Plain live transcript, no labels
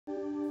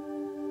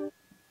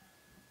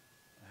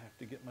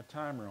get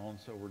my timer on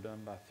so we're done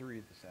by 3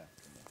 this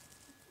afternoon.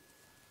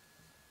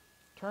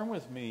 Turn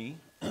with me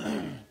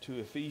to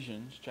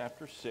Ephesians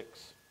chapter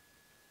 6,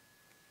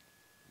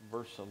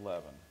 verse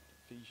 11.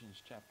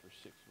 Ephesians chapter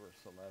 6,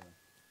 verse 11.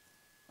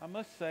 I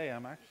must say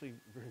I'm actually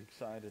very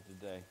excited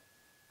today.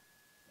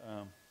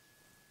 I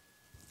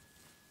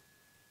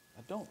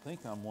don't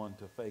think I'm one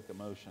to fake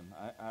emotion.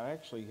 I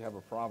actually have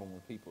a problem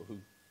with people who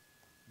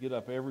get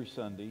up every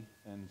Sunday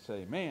and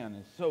say, man,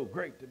 it's so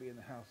great to be in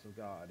the house of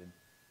God. And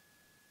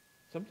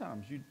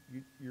sometimes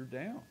you're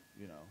down,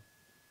 you know.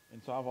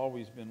 And so I've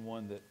always been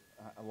one that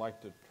I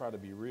like to try to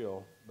be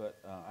real, but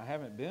I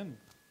haven't been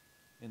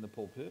in the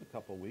pulpit a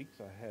couple of weeks.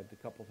 I had a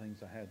couple of things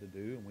I had to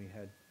do, and we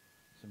had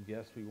some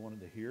guests we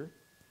wanted to hear.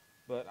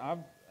 But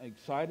I'm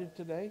excited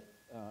today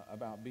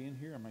about being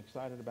here. I'm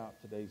excited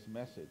about today's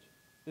message.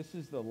 This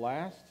is the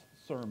last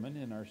sermon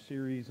in our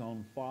series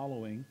on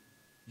following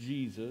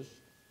Jesus,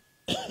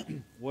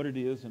 what it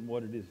is and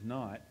what it is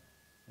not.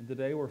 And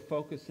today we're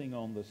focusing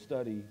on the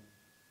study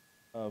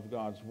of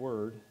God's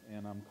Word,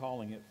 and I'm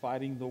calling it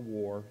Fighting the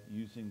War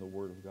Using the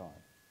Word of God.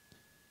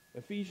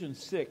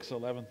 Ephesians 6,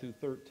 11 through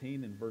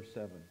 13 and verse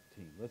 17.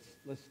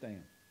 Let's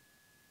stand.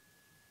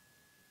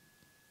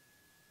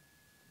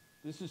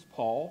 This is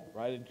Paul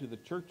writing to the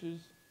churches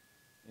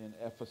in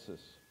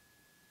Ephesus,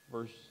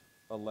 verse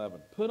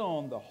 11. Put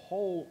on the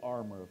whole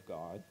armor of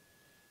God,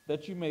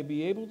 that you may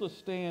be able to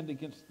stand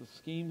against the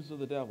schemes of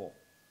the devil.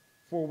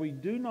 For we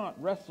do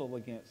not wrestle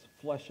against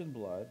flesh and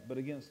blood, but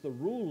against the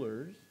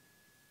rulers,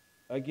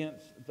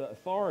 against the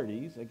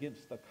authorities,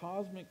 against the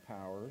cosmic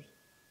powers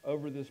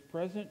over this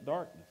present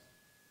darkness,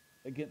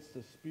 against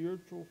the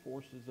spiritual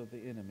forces of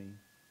the enemy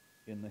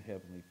in the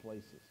heavenly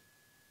places.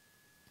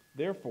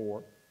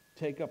 Therefore,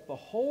 take up the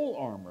whole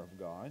armor of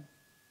God,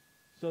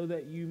 so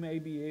that you may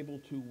be able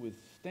to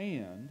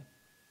withstand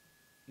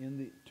in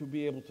the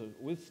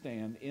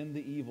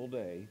evil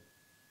day,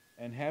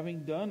 and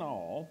having done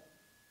all,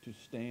 to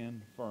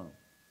stand firm.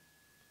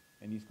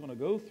 And he's going to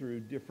go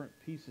through different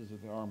pieces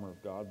of the armor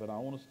of God, but I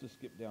want us to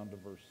skip down to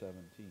verse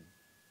 17.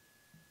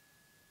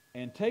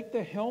 And take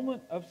the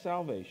helmet of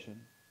salvation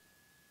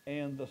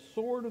and the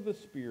sword of the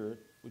Spirit,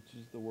 which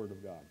is the Word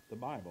of God. The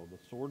Bible, the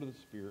sword of the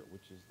Spirit,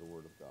 which is the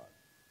Word of God.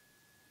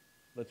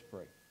 Let's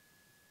pray.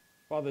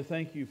 Father,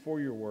 thank you for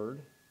your Word.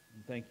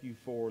 And thank you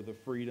for the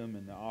freedom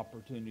and the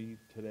opportunity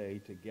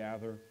today to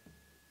gather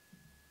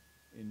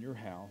in your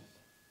house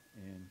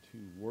and to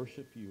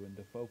worship you and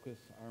to focus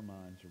our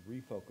minds,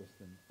 refocus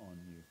them on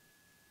you.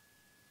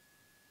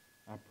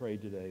 I pray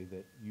today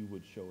that you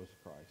would show us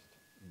Christ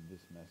in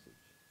this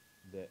message,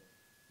 that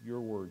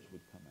your words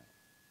would come out.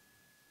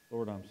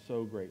 Lord, I'm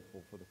so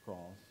grateful for the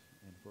cross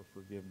and for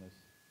forgiveness.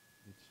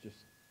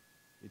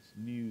 It's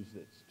news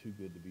that's too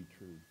good to be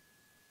true.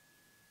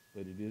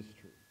 But it is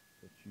true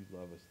that you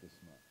love us this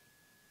much.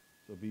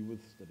 So be with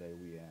us today,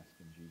 we ask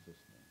in Jesus'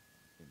 name.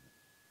 Amen.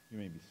 You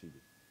may be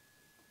seated.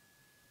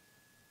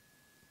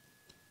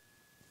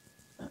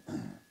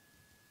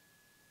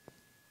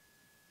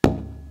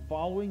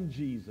 Following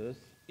Jesus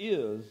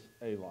is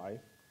a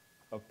life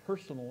of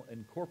personal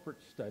and corporate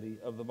study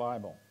of the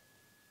Bible.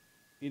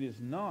 It is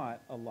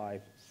not a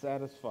life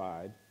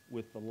satisfied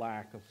with the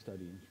lack of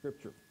studying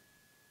Scripture.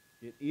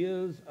 It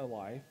is a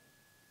life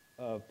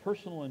of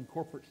personal and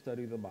corporate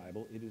study of the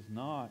Bible. It is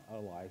not a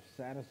life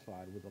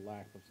satisfied with the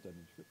lack of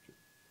studying Scripture.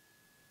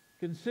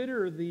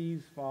 Consider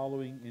these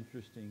following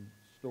interesting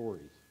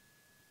stories.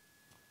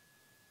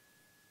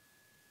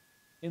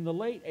 In the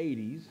late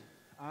 80s,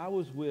 I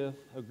was with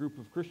a group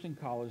of Christian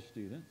college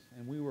students,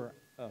 and we were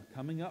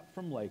coming up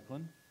from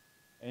Lakeland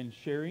and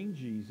sharing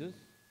Jesus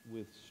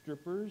with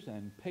strippers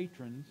and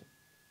patrons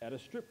at a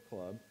strip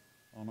club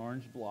on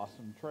Orange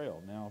Blossom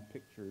Trail, now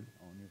pictured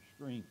on your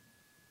screen.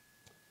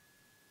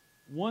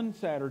 One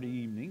Saturday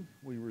evening,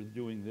 we were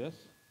doing this,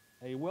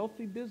 a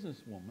wealthy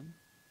businesswoman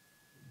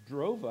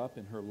drove up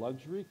in her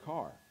luxury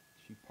car.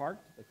 She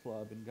parked at the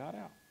club and got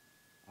out.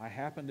 I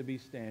happened to be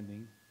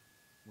standing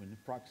in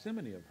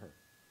proximity of her.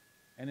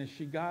 And as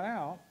she got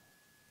out,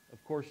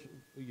 of course,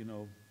 you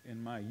know,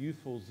 in my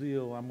youthful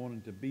zeal, I'm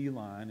wanting to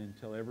beeline and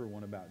tell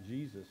everyone about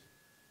Jesus,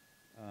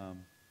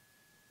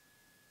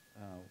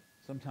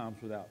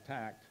 sometimes without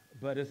tact.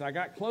 But as I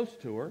got close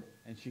to her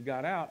and she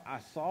got out, I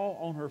saw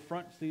on her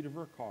front seat of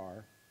her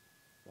car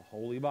the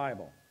Holy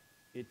Bible.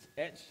 It's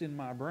etched in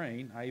my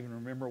brain. I even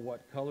remember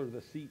what color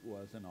the seat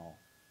was and all.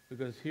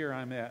 Because here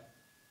I'm at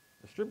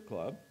a strip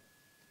club.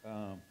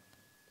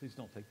 Please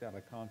don't take that out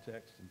of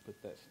context and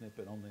put that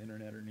snippet on the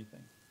internet or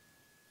anything.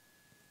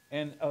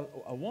 And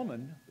a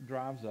woman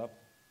drives up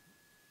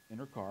in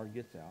her car,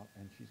 gets out,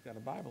 and she's got a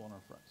Bible on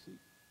her front seat.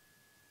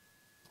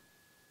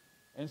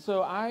 And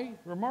so I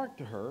remarked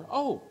to her,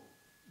 "Oh,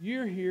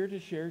 you're here to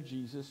share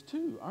Jesus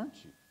too,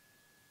 aren't you?"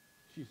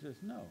 She says,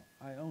 "No,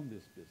 I own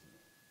this business."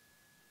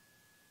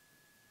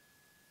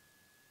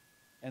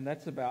 And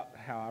that's about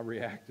how I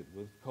reacted,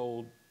 with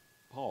cold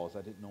pause.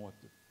 I didn't know what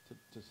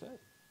to say.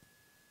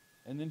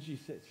 And then she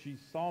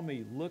saw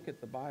me look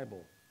at the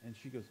Bible, and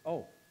she goes,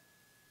 "Oh,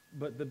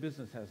 but the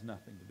business has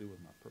nothing to do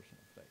with my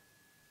personal faith."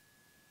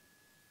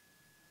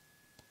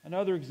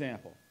 Another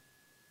example,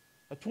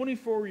 a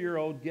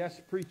 24-year-old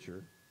guest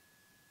preacher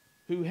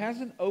who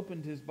hasn't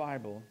opened his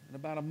Bible in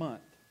about a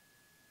month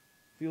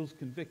feels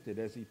convicted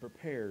as he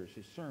prepares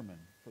his sermon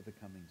for the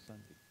coming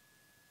Sunday.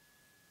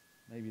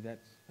 Maybe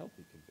that's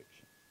healthy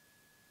conviction.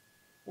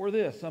 Or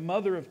this, a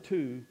mother of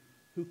two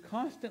who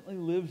constantly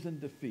lives in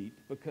defeat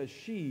because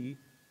she,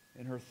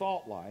 in her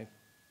thought life,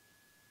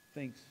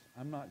 thinks,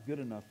 I'm not good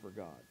enough for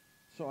God.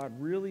 So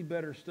I'd really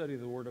better study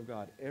the Word of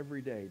God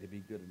every day to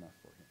be good enough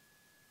for Him.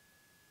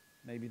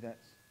 Maybe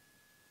that's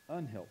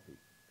unhealthy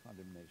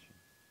condemnation.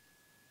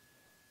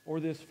 Or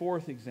this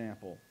fourth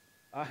example,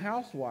 a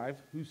housewife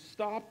who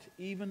stopped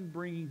even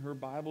bringing her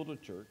Bible to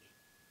church,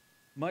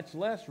 much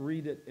less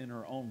read it in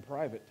her own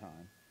private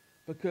time,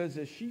 because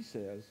as she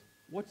says,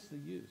 what's the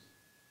use?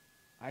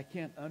 I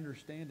can't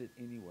understand it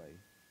anyway,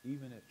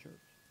 even at church.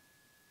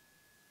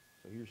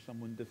 So here's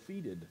someone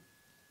defeated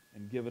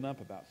and given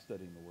up about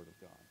studying the Word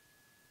of God.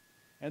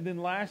 And then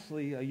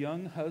lastly, a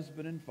young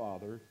husband and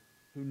father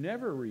who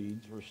never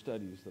reads or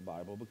studies the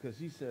Bible because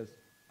he says,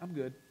 I'm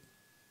good.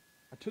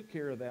 I took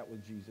care of that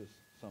with Jesus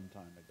some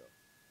time ago.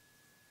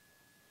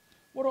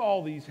 What do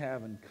all these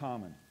have in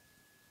common?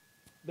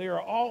 They are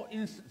all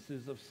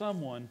instances of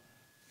someone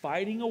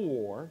fighting a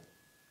war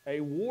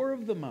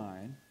of the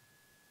mind,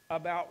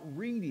 about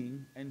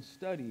reading and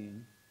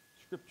studying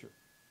Scripture.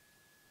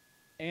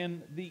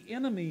 And the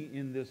enemy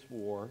in this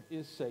war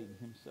is Satan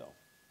himself,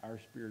 our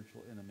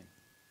spiritual enemy.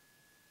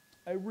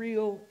 A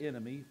real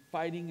enemy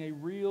fighting a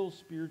real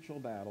spiritual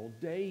battle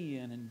day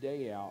in and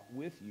day out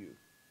with you.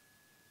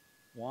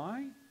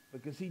 Why?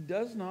 Because he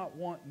does not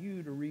want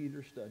you to read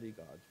or study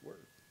God's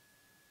Word.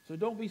 So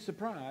don't be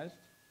surprised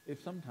if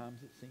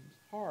sometimes it seems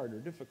hard or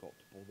difficult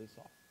to pull this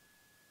off.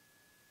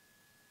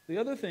 The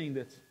other thing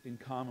that's in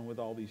common with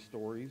all these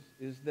stories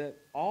is that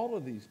all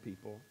of these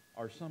people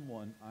are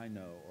someone I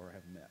know or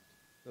have met.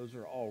 Those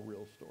are all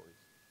real stories.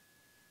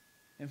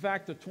 In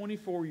fact, the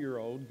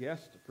 24-year-old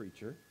guest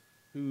preacher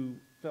who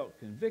felt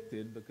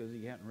convicted because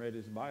he hadn't read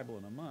his Bible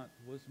in a month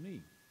was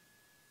me.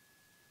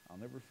 I'll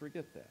never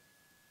forget that.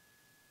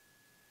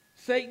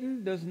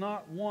 Satan does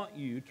not want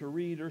you to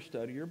read or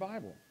study your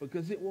Bible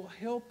because it will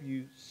help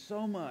you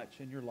so much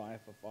in your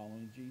life of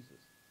following Jesus.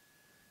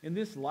 In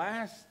this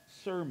last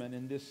sermon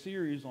in this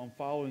series on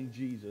following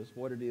Jesus,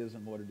 what it is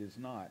and what it is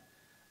not,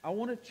 I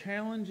want to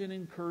challenge and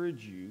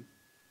encourage you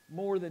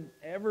more than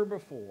ever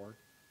before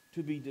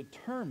to be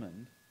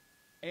determined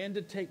and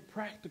to take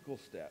practical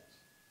steps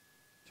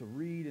to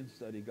read and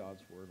study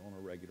God's Word on a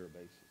regular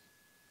basis.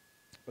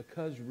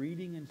 Because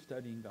reading and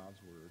studying God's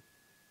Word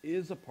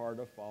is a part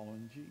of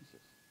following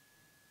Jesus.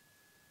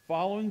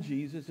 Following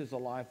Jesus is a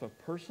life of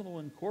personal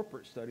and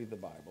corporate study of the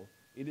Bible.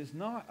 It is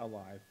not a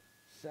life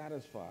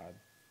satisfied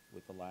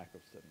with the lack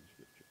of studying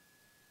Scripture.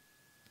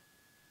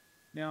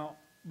 Now,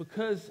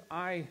 because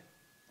I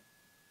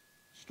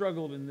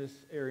struggled in this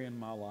area in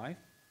my life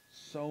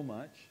so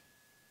much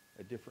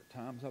at different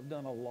times, I've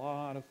done a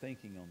lot of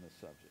thinking on this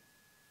subject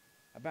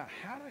about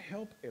how to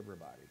help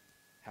everybody,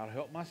 how to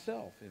help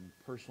myself in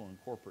personal and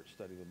corporate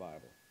study of the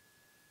Bible.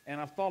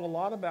 And I've thought a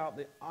lot about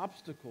the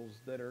obstacles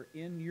that are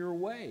in your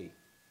way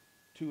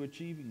to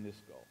achieving this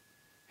goal.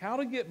 How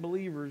to get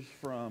believers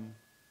from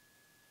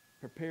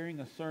preparing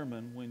a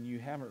sermon when you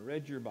haven't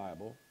read your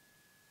Bible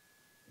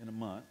in a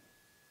month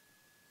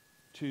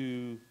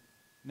to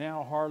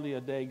now hardly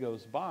a day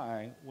goes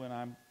by when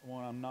I'm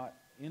not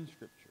in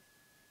Scripture.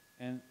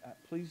 And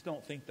please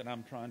don't think that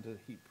I'm trying to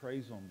heap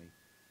praise on me.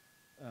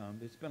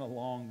 It's been a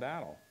long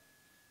battle.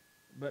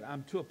 But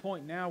I'm to a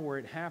point now where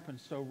it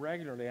happens so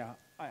regularly,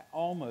 I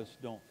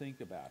almost don't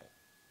think about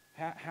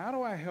it. How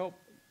do I help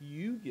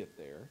you get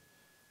there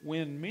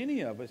when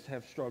many of us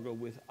have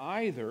struggled with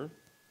either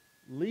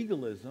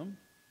legalism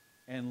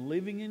and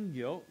living in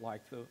guilt,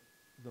 like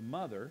the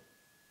mother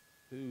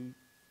who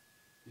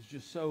is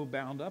just so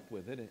bound up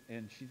with it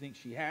and she thinks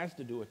she has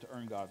to do it to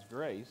earn God's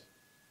grace,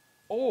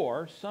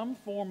 or some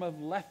form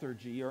of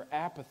lethargy or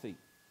apathy.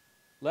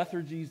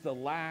 Lethargy is the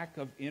lack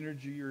of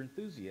energy or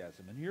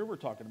enthusiasm. And here we're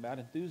talking about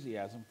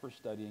enthusiasm for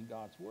studying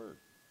God's Word.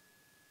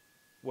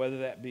 Whether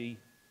that be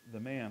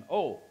the man,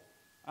 oh,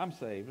 I'm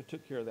saved, I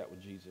took care of that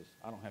with Jesus,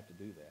 I don't have to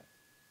do that.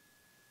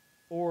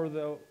 Or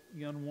the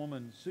young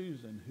woman,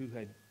 Susan, who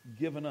had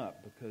given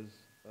up because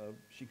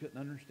she couldn't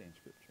understand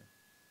Scripture.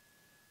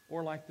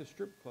 Or like the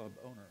strip club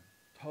owner,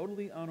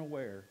 totally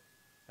unaware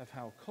of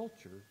how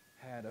culture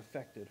had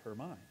affected her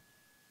mind.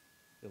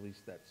 At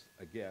least that's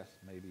a guess.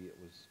 Maybe it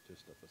was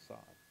just a facade.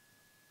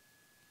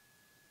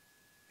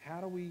 How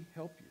do we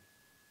help you?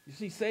 You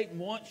see, Satan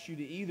wants you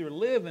to either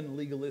live in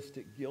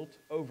legalistic guilt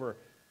over,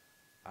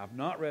 I've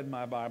not read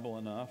my Bible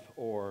enough,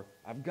 or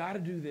I've got to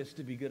do this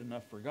to be good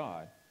enough for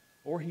God,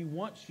 or he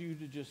wants you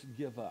to just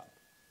give up.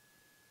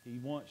 He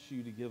wants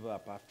you to give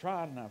up. I've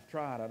tried and I've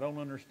tried. I don't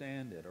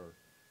understand it, or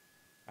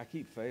I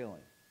keep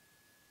failing.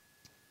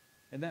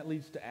 And that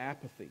leads to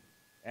apathy.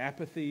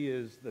 Apathy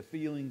is the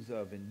feelings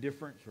of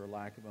indifference or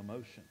lack of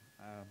emotion.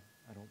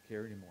 I don't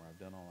care anymore. I've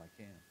done all I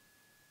can.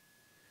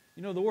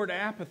 You know, the word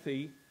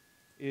apathy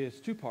is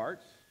two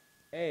parts.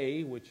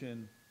 A, which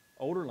in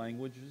older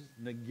languages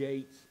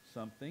negates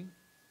something,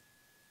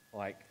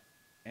 like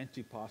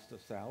antipasta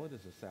salad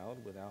is a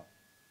salad without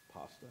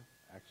pasta.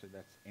 Actually,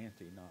 that's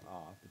anti, not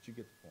but you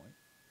get the point.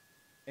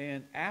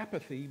 And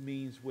apathy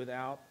means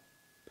without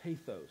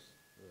pathos,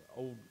 the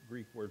old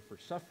Greek word for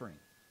suffering.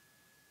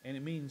 And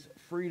it means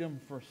freedom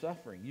for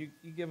suffering.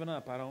 You given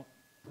up. I don't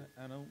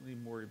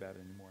even worry about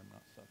it anymore. I'm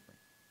not suffering.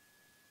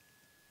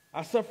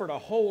 I suffered a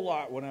whole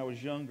lot when I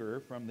was younger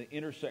from the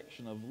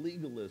intersection of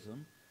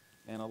legalism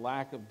and a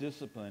lack of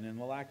discipline and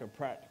a lack of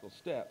practical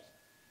steps.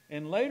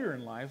 And later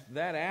in life,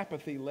 that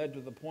apathy led to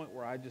the point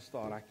where I just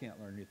thought, I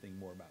can't learn anything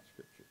more about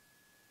Scripture.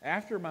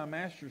 After my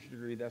master's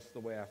degree, that's the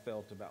way I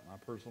felt about my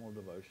personal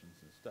devotions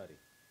and study.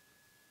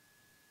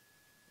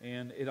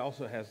 And it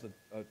also has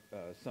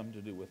some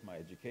to do with my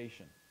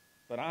education.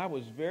 But I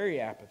was very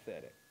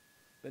apathetic.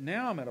 But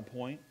now I'm at a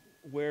point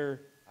where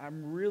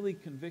I'm really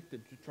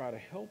convicted to try to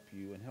help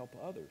you and help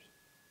others.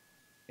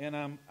 And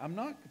I'm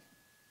not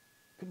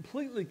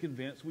completely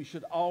convinced we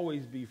should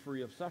always be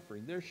free of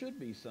suffering. There should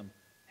be some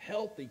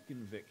healthy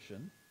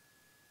conviction,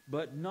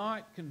 but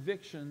not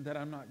conviction that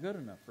I'm not good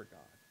enough for God.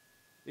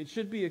 It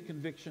should be a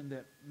conviction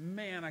that,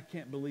 man, I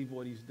can't believe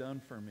what He's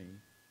done for me,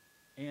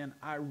 and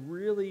I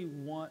really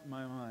want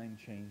my mind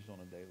changed on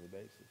a daily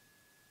basis.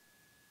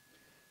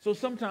 So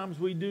sometimes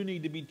we do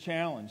need to be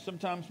challenged.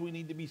 Sometimes we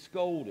need to be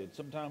scolded.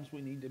 Sometimes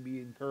we need to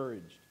be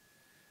encouraged.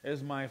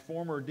 As my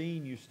former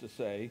dean used to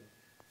say,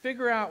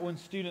 figure out when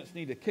students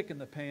need a kick in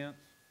the pants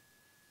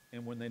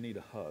and when they need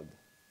a hug.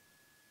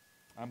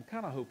 I'm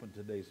kind of hoping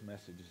today's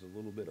message is a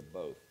little bit of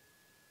both,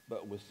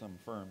 but with some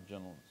firm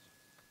gentleness.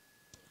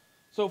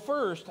 So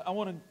first, I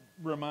want to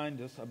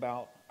remind us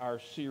about our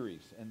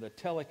series and the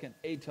telic and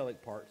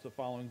atelic parts of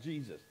following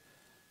Jesus.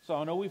 So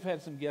I know we've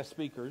had some guest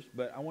speakers,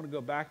 but I want to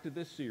go back to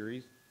this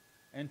series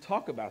and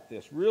talk about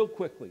this real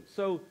quickly.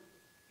 So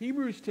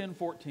Hebrews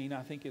 10:14,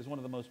 I think, is one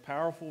of the most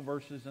powerful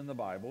verses in the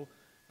Bible,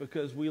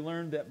 because we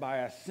learned that by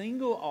a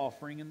single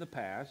offering in the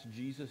past,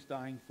 Jesus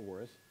dying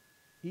for us,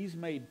 He's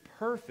made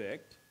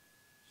perfect.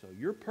 So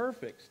you're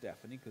perfect,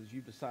 Stephanie, because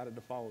you've decided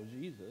to follow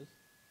Jesus.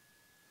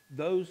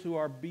 Those who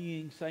are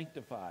being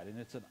sanctified, and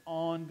it's an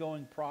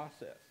ongoing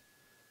process.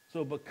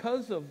 So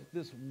because of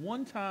this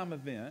one-time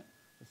event,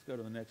 let's go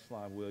to the next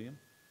slide, William,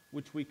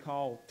 which we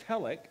call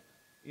telic.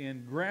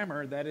 In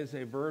grammar, that is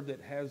a verb that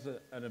has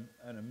an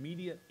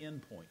immediate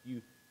endpoint.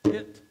 You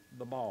hit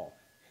the ball.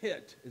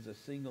 Hit is a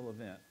single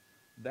event.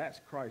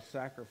 That's Christ's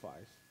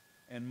sacrifice.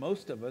 And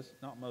most of us,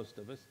 not most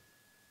of us,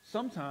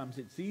 sometimes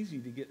it's easy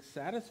to get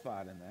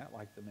satisfied in that,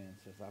 like the man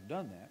says, I've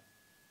done that.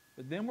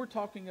 But then we're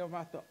talking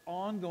about the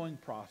ongoing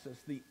process,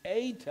 the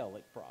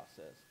atelic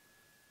process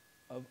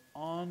of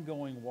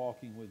ongoing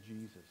walking with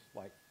Jesus.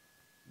 Like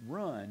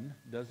run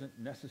doesn't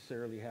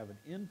necessarily have an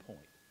endpoint.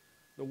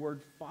 The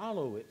word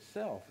follow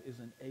itself is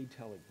an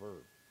atelic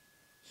verb.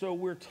 So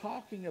we're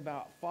talking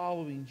about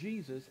following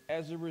Jesus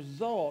as a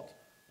result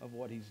of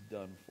what He's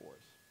done for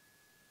us.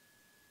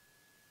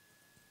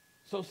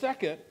 So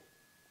second,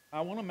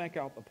 I want to make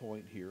out the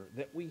point here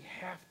that we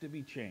have to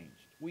be changed.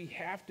 We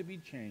have to be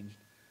changed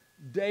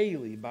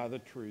daily by the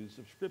truths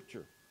of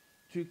Scripture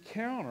to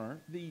counter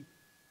the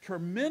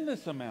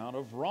tremendous amount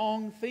of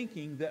wrong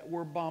thinking that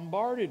we're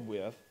bombarded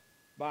with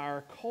by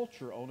our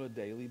culture on a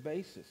daily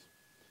basis.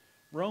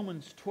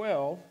 Romans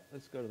 12,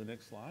 let's go to the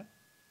next slide.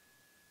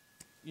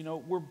 You know,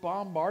 we're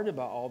bombarded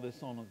by all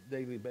this on a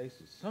daily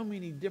basis. So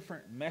many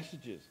different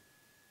messages.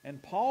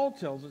 And Paul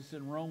tells us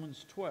in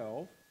Romans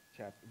 12,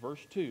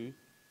 verse 2,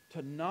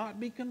 to not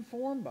be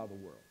conformed by the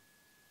world.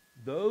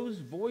 Those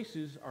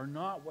voices are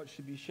not what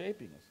should be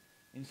shaping us.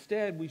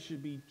 Instead, we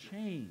should be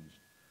changed,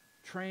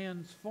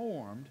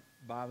 transformed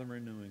by the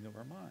renewing of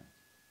our minds.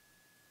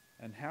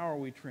 And how are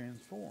we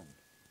transformed?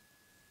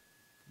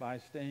 By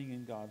staying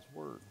in God's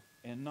Word.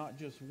 And not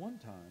just one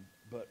time,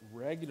 but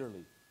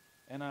regularly.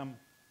 And I'm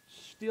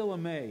still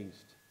amazed,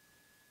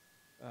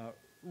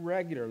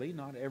 regularly,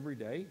 not every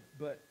day,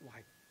 but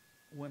like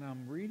when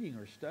I'm reading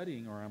or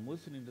studying or I'm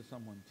listening to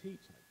someone teach,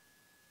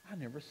 like, I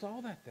never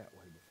saw that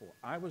way before.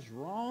 I was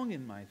wrong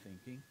in my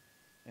thinking,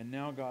 and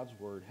now God's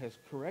Word has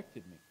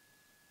corrected me.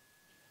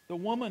 The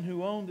woman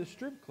who owned the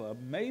strip club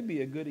may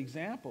be a good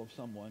example of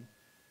someone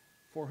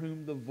for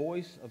whom the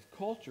voice of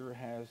culture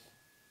has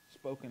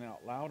spoken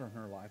out louder in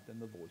her life than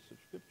the voice of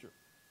Scripture.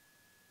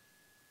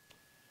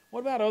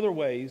 What about other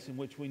ways in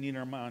which we need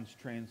our minds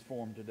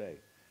transformed today?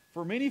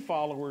 For many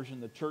followers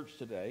in the church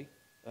today,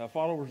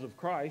 followers of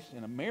Christ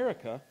in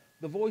America,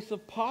 the voice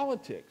of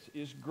politics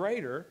is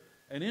greater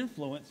an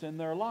influence in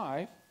their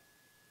life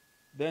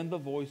than the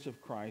voice of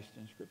Christ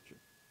in Scripture.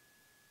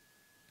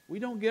 We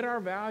don't get our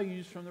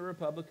values from the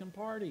Republican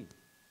Party.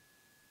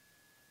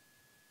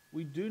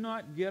 We do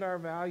not get our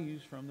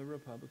values from the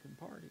Republican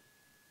Party.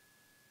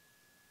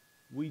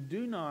 We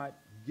do not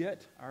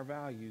get our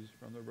values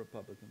from the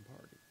Republican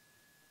Party.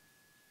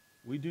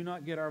 We do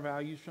not get our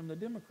values from the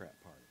Democrat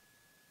Party.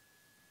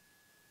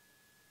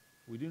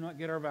 We do not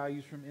get our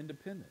values from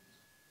independents.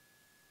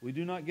 We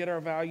do not get our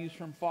values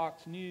from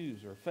Fox News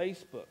or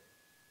Facebook.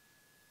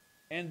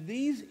 And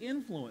these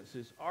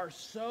influences are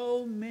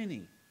so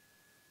many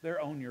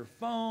They're on your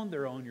phone.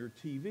 They're on your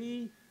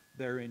TV.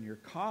 They're in your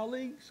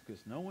colleagues,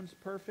 because no one's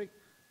perfect.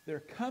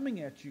 They're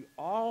coming at you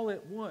all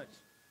at once.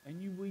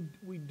 And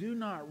we do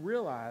not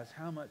realize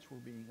how much we're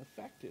being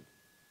affected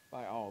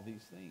by all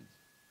these things.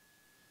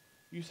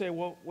 You say,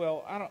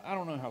 well, I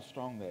don't know how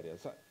strong that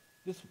is.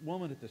 This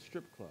woman at the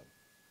strip club,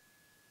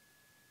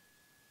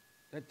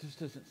 that just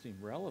doesn't seem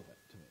relevant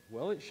to me.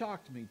 Well, it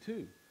shocked me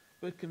too.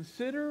 But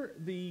consider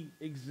the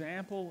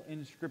example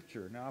in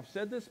Scripture. Now, I've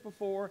said this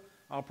before.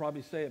 I'll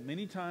probably say it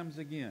many times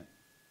again.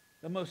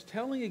 The most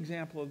telling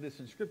example of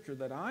this in Scripture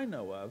that I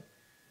know of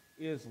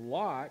is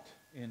Lot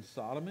in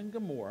Sodom and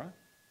Gomorrah.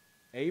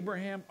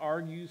 Abraham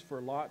argues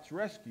for Lot's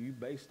rescue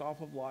based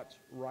off of Lot's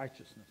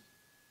righteousness.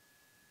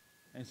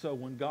 And so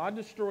when God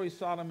destroys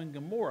Sodom and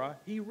Gomorrah,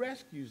 he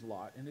rescues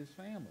Lot and his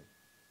family.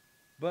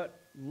 But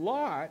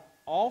Lot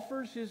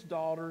offers his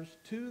daughters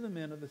to the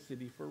men of the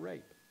city for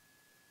rape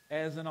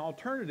as an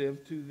alternative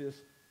to this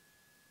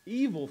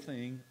evil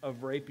thing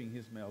of raping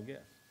his male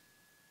guests.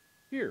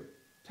 Here,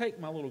 take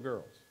my little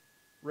girls.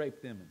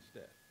 Rape them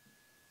instead.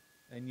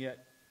 And yet,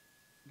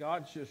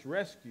 God's just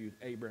rescued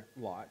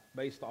Lot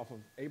based off of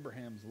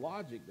Abraham's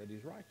logic that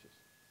he's righteous.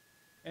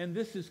 And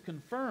this is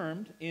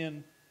confirmed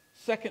in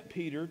 2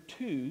 Peter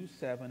 2,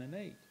 7 and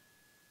 8.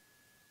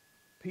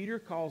 Peter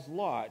calls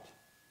Lot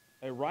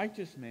a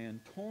righteous man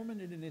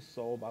tormented in his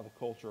soul by the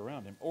culture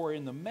around him. Or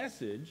in the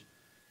Message,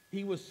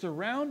 he was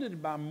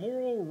surrounded by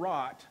moral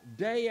rot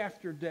day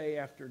after day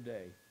after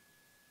day.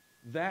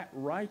 That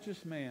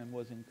righteous man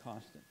was in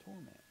constant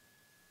torment.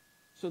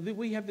 So that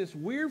we have this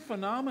weird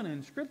phenomenon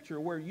in Scripture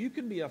where you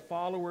can be a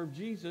follower of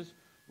Jesus,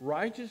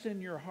 righteous in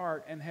your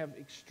heart, and have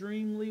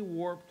extremely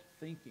warped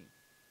thinking.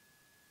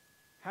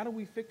 How do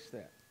we fix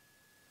that?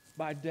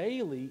 By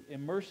daily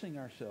immersing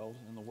ourselves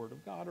in the Word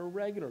of God, or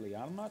regularly.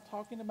 I'm not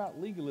talking about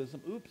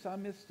legalism. Oops, I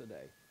missed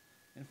today.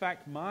 In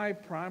fact, my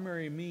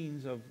primary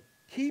means of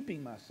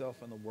keeping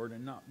myself in the Word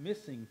and not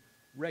missing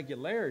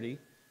regularity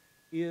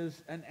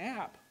is an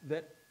app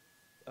that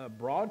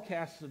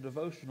broadcasts a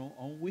devotional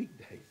on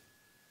weekdays.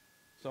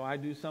 So I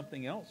do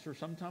something else, or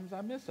sometimes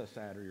I miss a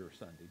Saturday or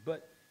Sunday.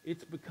 But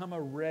it's become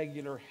a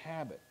regular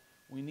habit.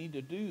 We need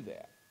to do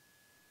that.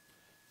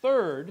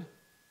 Third,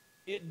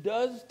 it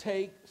does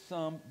take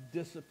some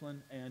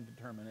discipline and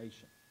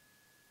determination.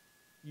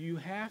 You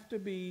have to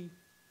be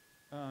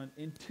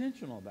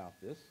intentional about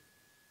this.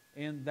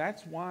 And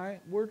that's why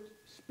we're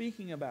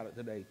speaking about it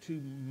today,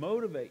 to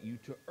motivate you,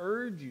 to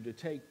urge you to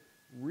take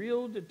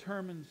real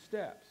determined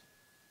steps.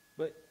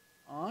 But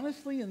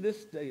honestly, in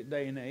this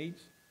day and age,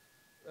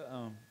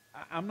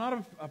 I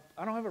don't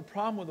have a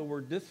problem with the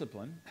word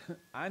discipline.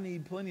 I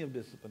need plenty of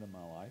discipline in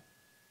my life.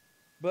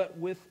 But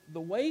with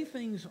the way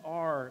things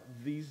are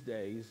these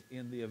days,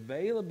 in the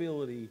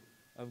availability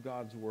of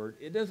God's Word,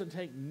 it doesn't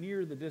take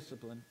near the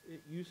discipline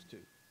it used to.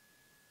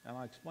 And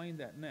I'll explain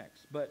that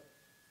next. But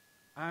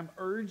I'm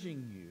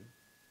urging you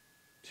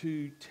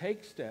to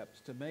take steps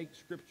to make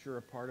Scripture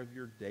a part of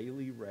your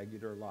daily,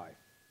 regular life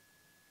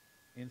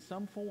in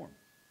some form.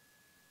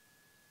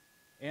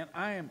 And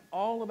I am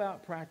all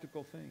about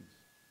practical things.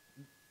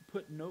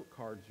 Put note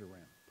cards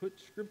around. Put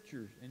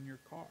scriptures in your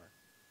car.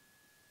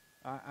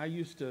 I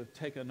used to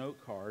take a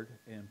note card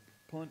and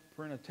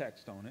print a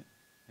text on it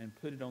and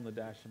put it on the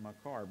dash of my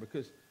car,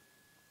 because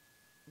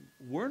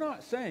we're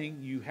not saying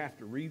you have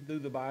to read through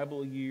the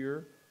Bible a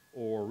year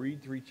or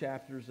read 3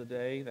 chapters a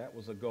day. That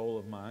was a goal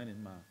of mine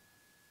in my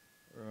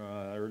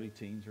early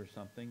teens or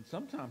something.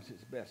 Sometimes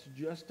it's best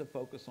just to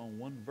focus on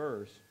one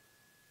verse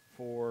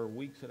for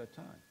weeks at a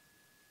time.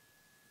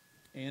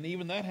 And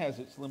even that has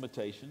its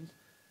limitations,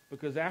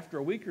 because after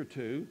a week or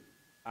two,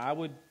 I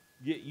would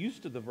get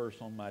used to the verse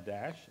on my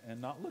dash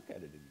and not look at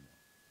it anymore.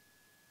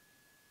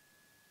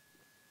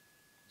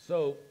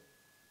 So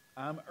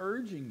I'm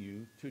urging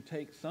you to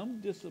take some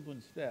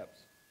disciplined steps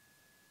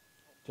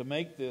to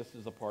make this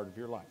as a part of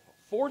your life.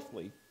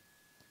 Fourthly,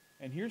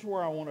 and here's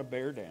where I want to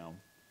bear down,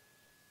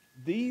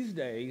 these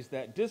days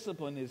that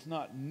discipline is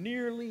not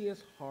nearly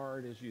as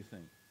hard as you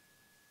think.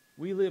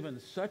 We live in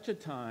such a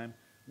time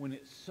when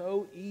it's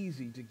so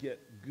easy to get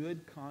good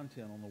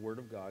content on the Word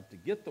of God, to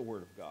get the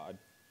Word of God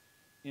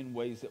in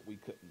ways that we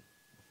couldn't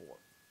before.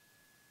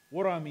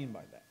 What do I mean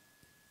by that?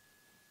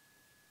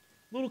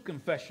 Little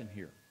confession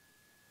here.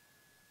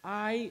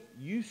 I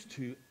used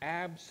to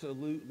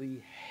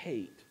absolutely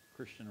hate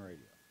Christian radio.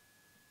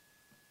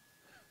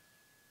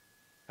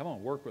 Come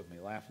on, work with me,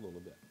 laugh a little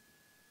bit.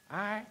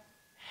 I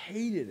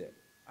hated it.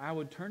 I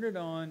would turn it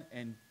on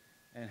and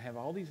have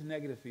all these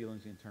negative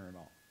feelings and turn it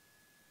off.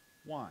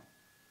 Why?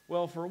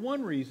 Well, for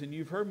one reason,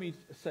 you've heard me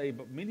say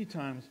but many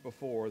times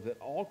before that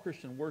all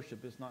Christian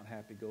worship is not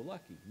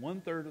happy-go-lucky.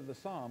 1/3 of the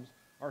Psalms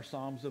are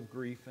Psalms of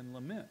grief and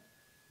lament.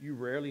 You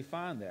rarely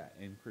find that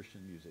in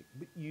Christian music.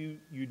 But you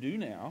do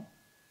now.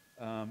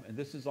 And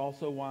this is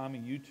also why I'm a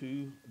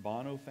U2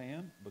 Bono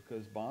fan,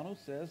 because Bono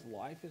says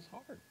life is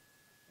hard.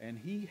 And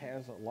he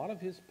has a lot of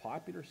his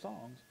popular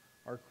songs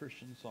are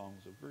Christian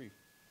songs of grief.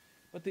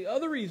 But the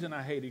other reason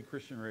I hated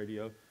Christian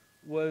radio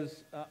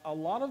was a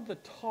lot of the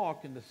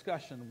talk and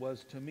discussion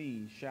was, to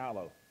me,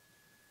 shallow.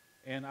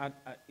 And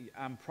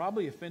I'm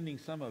probably offending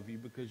some of you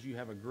because you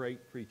have a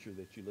great preacher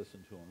that you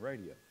listen to on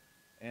radio.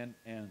 And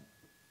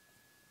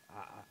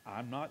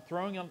I'm not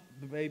throwing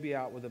the baby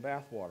out with the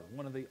bathwater.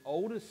 One of the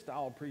oldest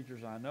style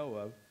preachers I know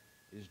of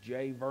is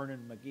J. Vernon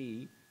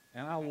McGee,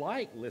 and I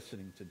like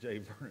listening to J.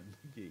 Vernon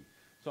McGee.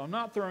 So I'm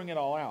not throwing it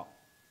all out.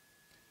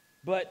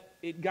 But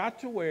it got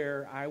to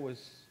where I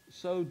was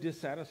so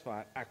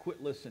dissatisfied, I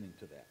quit listening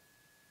to that.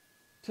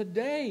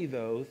 Today,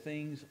 though,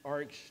 things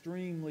are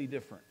extremely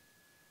different.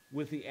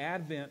 With the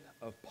advent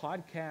of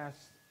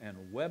podcasts and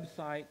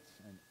websites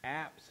and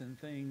apps and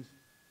things,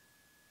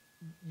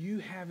 you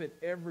have it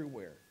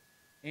everywhere.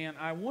 And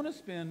I want to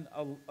spend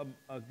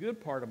a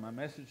good part of my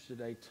message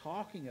today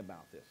talking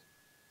about this.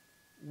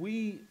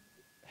 We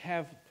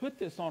have put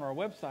this on our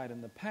website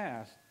in the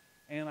past,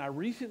 and I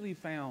recently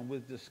found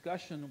with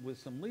discussion with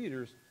some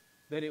leaders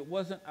that it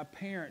wasn't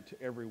apparent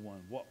to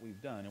everyone what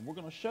we've done. And we're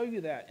going to show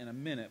you that in a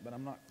minute, but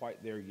I'm not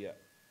quite there yet,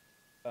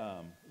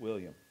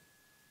 William.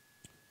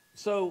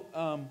 So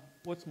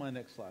what's my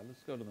next slide?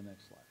 Let's go to the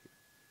next slide here.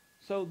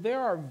 So there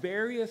are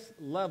various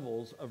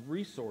levels of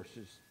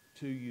resources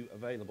to you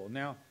available.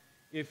 Now,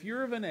 if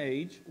you're of an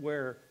age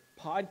where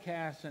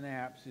podcasts and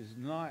apps is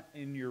not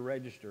in your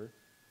register,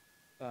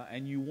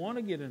 and you want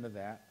to get into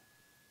that,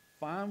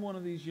 find one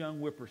of these young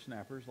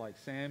whippersnappers like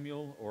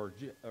Samuel or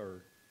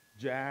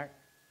Jack,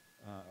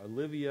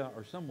 Olivia,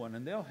 or someone,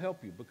 and they'll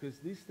help you because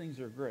these things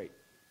are great.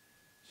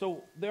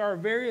 So there are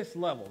various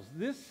levels.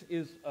 This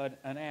is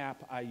an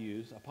app I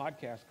use, a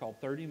podcast called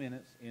 30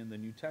 Minutes in the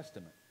New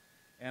Testament.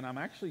 And I'm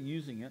actually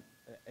using it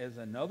as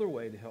another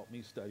way to help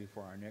me study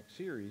for our next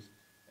series,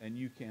 and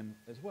you can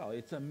as well.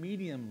 It's a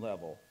medium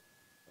level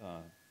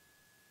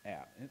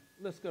app. And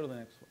let's go to the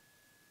next one.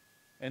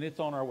 And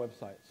it's on our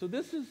website. So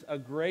this is a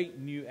great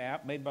new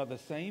app made by the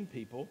same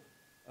people.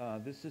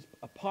 This is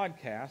a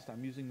podcast.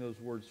 I'm using those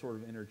words sort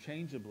of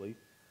interchangeably.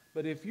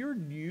 But if you're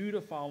new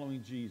to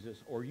following Jesus,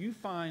 or you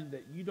find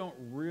that you don't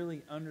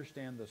really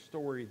understand the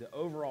story, the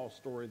overall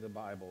story of the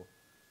Bible,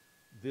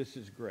 this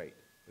is great.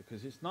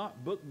 Because it's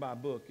not book by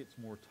book, it's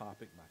more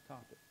topic by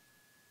topic.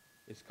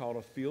 It's called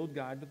A Field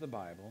Guide to the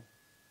Bible,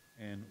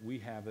 and we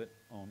have it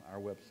on our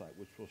website,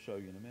 which we'll show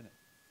you in a minute.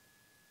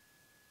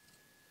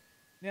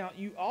 Now,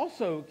 you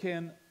also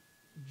can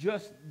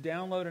just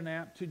download an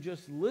app to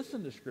just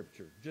listen to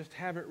Scripture, just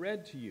have it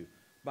read to you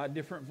by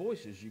different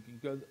voices. You can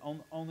go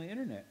on the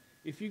internet.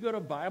 If you go to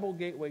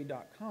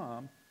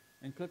BibleGateway.com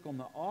and click on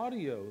the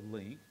audio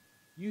link,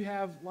 you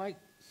have like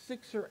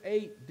 6 or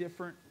 8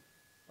 different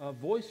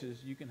voices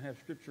you can have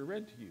Scripture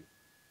read to you.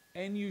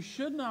 And you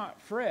should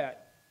not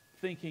fret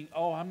thinking,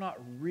 oh, I'm not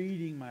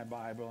reading my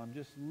Bible, I'm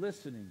just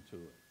listening to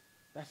it.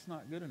 That's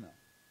not good enough.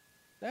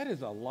 That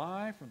is a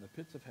lie from the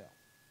pits of hell.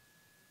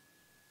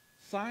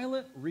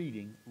 Silent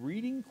reading,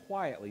 reading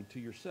quietly to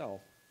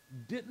yourself,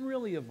 didn't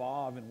really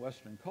evolve in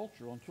Western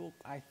culture until,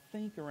 I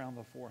think, around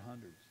the 400s.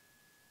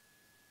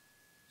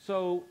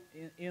 So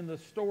in the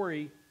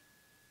story,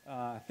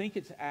 I think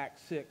it's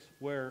Acts 6,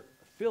 where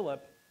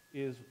Philip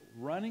is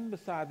running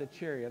beside the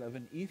chariot of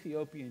an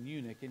Ethiopian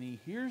eunuch, and he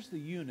hears the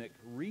eunuch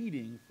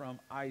reading from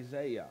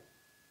Isaiah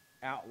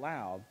out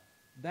loud.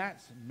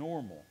 That's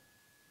normal.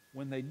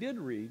 When they did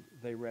read,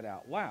 they read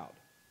out loud.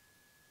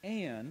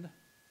 And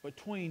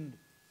between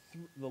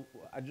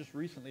I just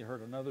recently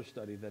heard another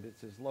study that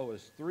it's as low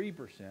as 3%,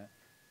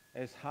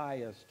 as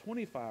high as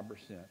 25%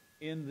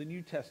 in the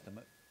New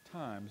Testament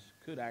times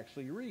could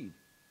actually read.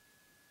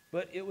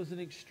 But it was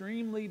an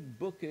extremely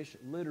bookish,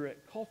 literate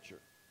culture.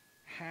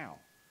 How?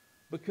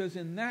 Because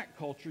in that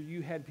culture,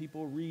 you had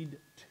people read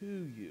to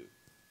you.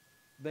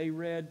 They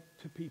read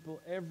to people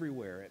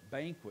everywhere, at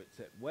banquets,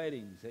 at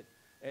weddings,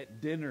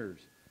 at dinners.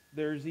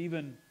 There's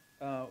even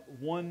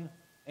one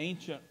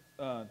ancient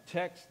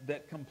text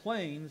that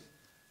complains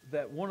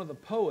that one of the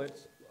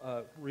poets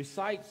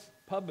recites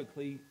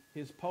publicly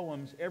his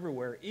poems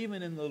everywhere,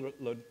 even in the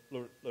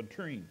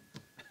latrine,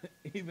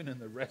 even in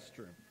the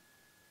restroom.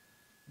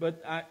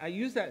 But I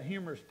use that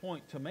humorous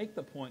point to make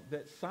the point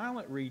that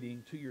silent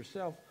reading to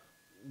yourself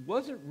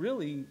wasn't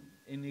really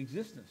in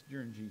existence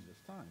during Jesus'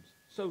 times.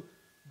 So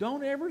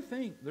don't ever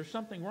think there's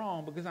something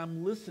wrong because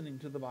I'm listening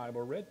to the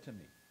Bible read to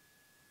me.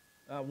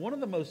 One of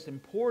the most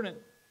important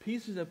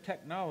pieces of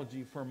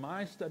technology for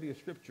my study of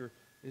Scripture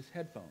is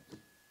headphones.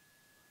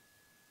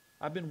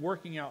 I've been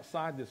working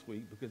outside this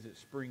week because it's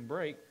spring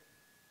break,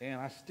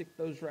 and I stick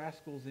those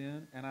rascals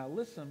in, and I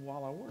listen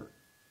while I work.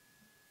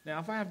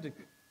 Now, if I have to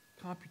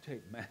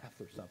computate math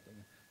or something,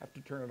 I have to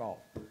turn it off.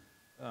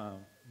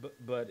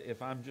 But if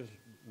I'm just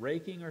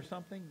raking or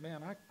something,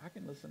 man, I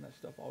can listen to that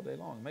stuff all day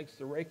long. It makes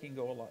the raking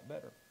go a lot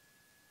better.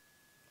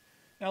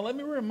 Now, let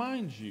me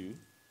remind you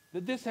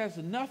that this has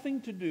nothing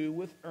to do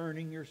with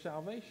earning your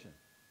salvation.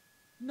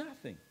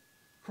 Nothing.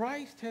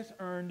 Christ has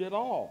earned it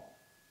all.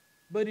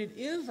 But it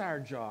is our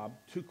job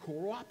to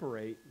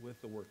cooperate with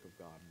the work of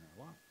God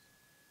in our lives.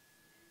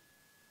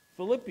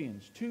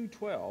 Philippians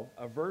 2:12,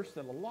 a verse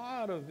that a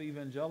lot of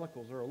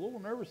evangelicals are a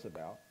little nervous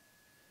about.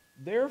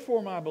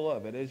 Therefore, my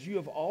beloved, as you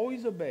have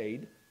always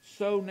obeyed,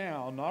 so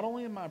now, not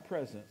only in my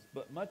presence,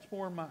 but much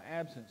more in my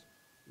absence,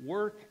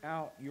 Work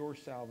out your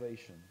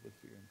salvation with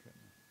fear and trembling.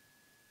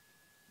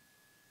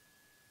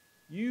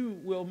 You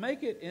will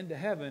make it into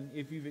heaven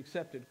if you've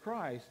accepted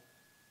Christ,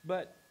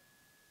 but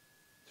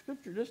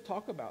Scripture does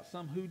talk about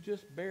some who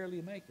just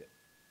barely make it.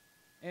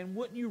 And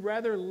wouldn't you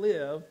rather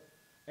live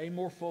a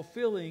more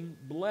fulfilling,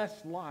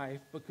 blessed life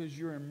because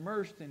you're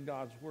immersed in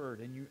God's Word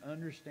and you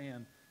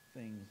understand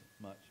things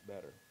much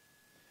better?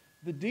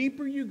 The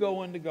deeper you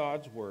go into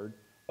God's Word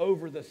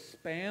over the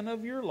span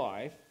of your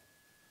life,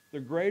 the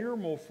greater,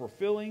 more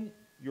fulfilling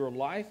your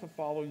life of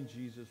following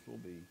Jesus will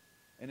be,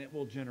 and it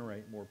will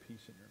generate more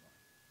peace in your life.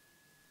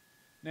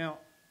 Now,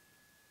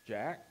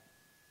 Jack,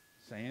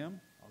 Sam,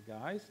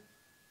 guys,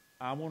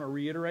 I want to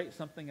reiterate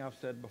something I've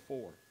said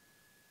before.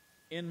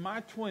 In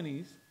my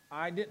 20s,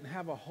 I didn't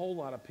have a whole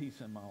lot of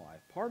peace in my life.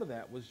 Part of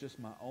that was just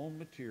my own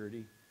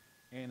maturity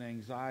and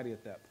anxiety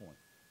at that point.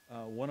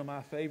 One of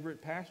my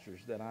favorite pastors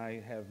that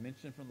I have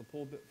mentioned from the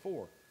pulpit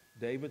before,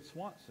 David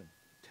Swanson,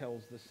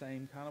 tells the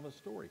same kind of a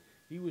story.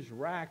 He was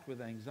racked with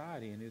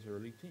anxiety in his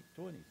early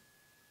 20s.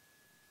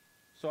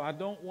 So I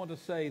don't want to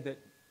say that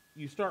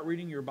you start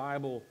reading your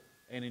Bible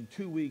and in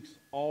 2 weeks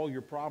all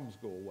your problems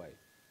go away.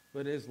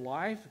 But as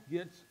life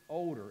gets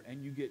older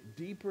and you get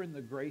deeper in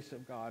the grace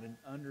of God and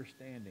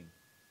understanding,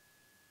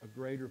 a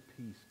greater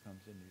peace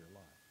comes into your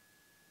life.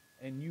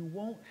 And you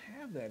won't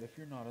have that if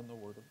you're not in the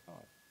Word of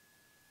God.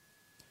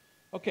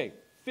 Okay,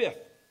 fifth.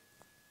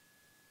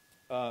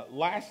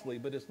 Lastly,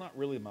 but it's not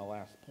really my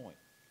last point.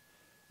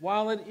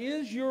 While it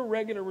is your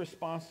regular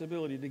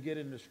responsibility to get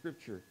into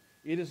Scripture,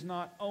 it is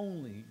not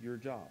only your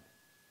job.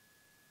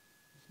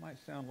 This might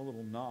sound a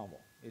little novel.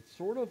 It's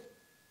sort of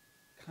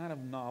kind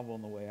of novel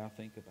in the way I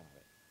think about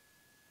it.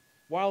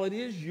 While it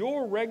is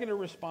your regular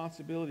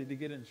responsibility to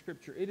get into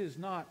Scripture, it is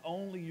not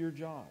only your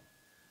job.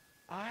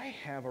 I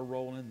have a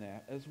role in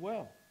that as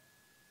well.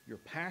 Your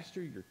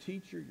pastor, your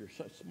teacher, your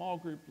small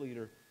group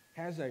leader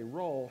has a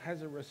role,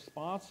 has a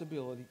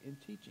responsibility in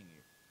teaching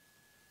you.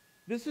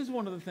 This is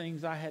one of the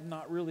things I had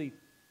not really,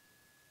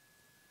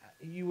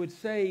 you would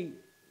say,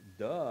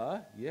 duh,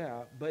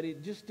 yeah, but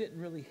it just didn't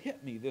really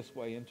hit me this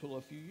way until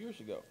a few years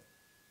ago.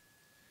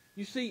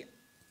 You see,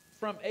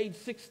 from age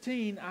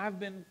 16, I've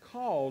been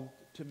called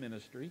to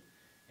ministry,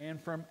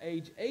 and from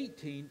age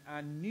 18,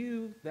 I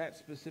knew that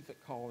specific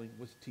calling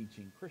was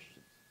teaching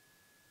Christians.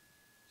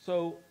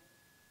 So,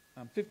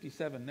 I'm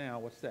 57 now,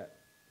 what's that?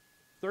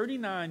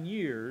 39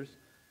 years,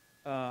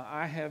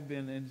 I have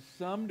been in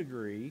some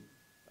degree,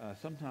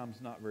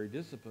 sometimes not very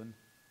disciplined,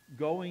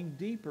 going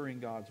deeper in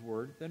God's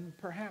Word than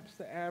perhaps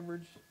the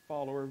average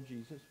follower of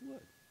Jesus would.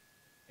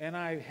 And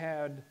I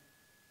had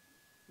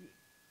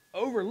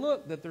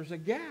overlooked that there's a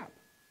gap.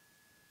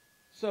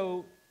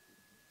 So,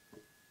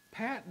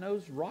 Pat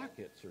knows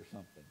rockets or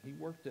something. He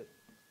worked at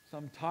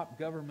some top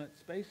government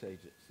space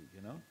agency,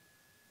 you know.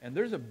 And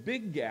there's a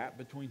big gap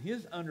between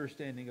his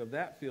understanding of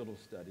that field of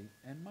study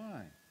and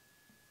mine.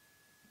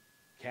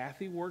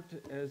 Kathy worked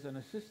as an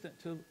assistant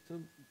to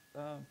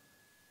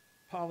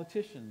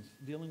politicians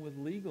dealing with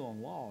legal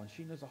and law, and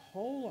she knows a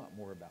whole lot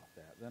more about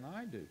that than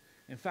I do.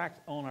 In fact,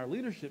 on our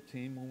leadership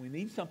team, when we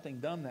need something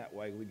done that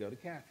way, we go to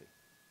Kathy.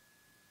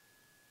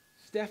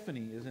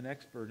 Stephanie is an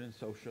expert in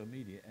social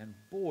media, and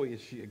boy, is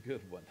she a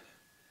good one.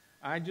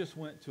 I just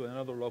went to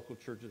another local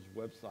church's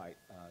website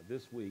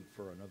this week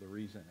for another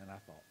reason, and I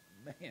thought,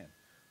 man,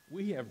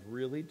 we have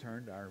really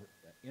turned our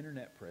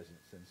internet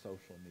presence in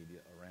social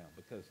media around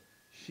because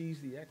she's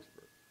the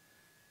expert.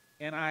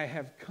 And I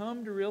have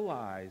come to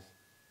realize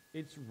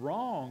it's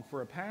wrong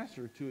for a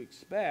pastor to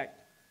expect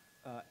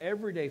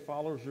everyday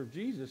followers of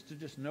Jesus to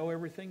just know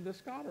everything the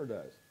scholar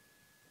does.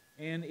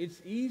 And it's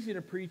easy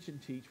to preach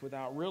and teach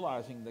without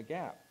realizing the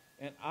gap.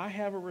 And I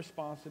have a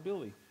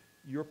responsibility.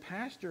 Your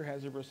pastor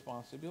has a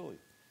responsibility.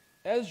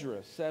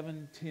 Ezra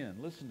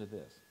 7:10, listen to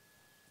this.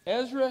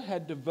 Ezra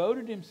had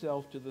devoted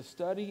himself to the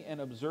study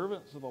and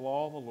observance of the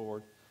law of the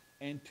Lord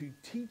and to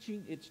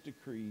teaching its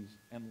decrees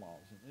and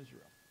laws in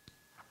Israel.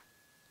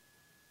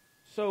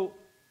 So,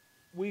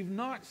 we've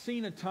not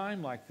seen a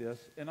time like this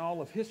in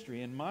all of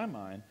history, in my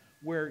mind,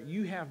 where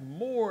you have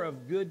more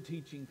of good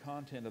teaching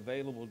content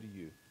available to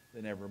you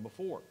than ever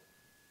before.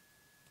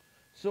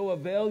 So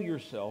avail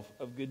yourself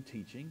of good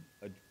teaching,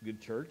 a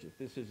good church. If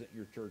this isn't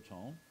your church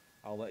home,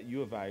 I'll let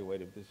you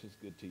evaluate if this is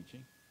good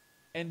teaching.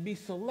 And be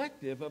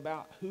selective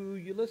about who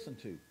you listen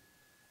to.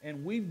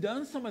 And we've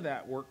done some of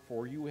that work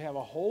for you. We have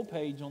a whole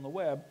page on the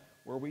web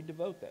where we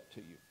devote that to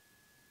you.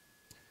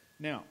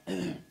 Now,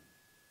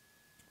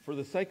 for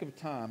the sake of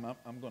time,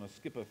 I'm going to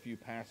skip a few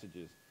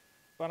passages.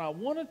 But I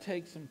want to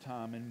take some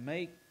time and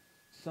make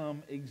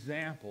some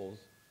examples,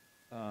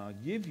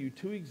 give you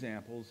 2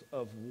 examples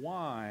of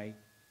why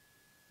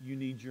you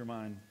need your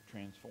mind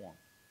transformed.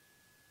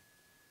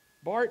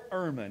 Bart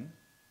Ehrman,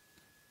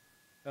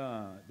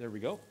 there we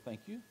go,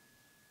 thank you,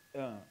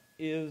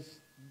 is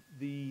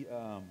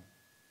an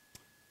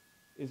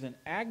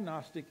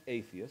agnostic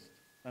atheist,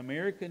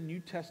 American New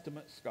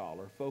Testament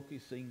scholar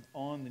focusing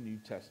on the New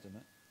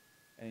Testament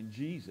and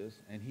Jesus,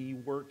 and he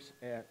works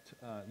at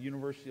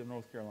University of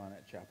North Carolina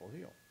at Chapel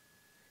Hill.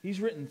 He's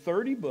written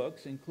 30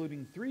 books,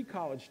 including 3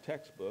 college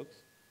textbooks,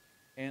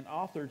 and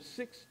authored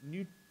 6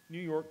 New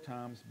York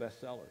Times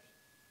bestsellers.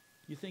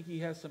 You think he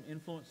has some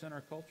influence in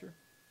our culture?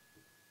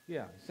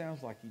 Yeah, it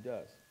sounds like he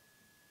does.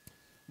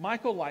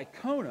 Michael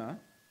Licona,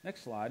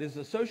 next slide, is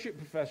Associate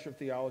Professor of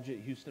Theology at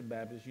Houston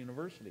Baptist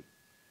University.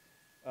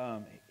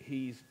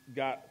 He's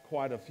got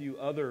quite a few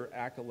other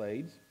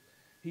accolades.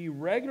 He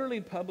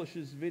regularly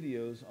publishes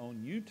videos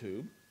on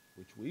YouTube,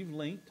 which we've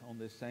linked on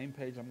this same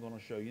page I'm going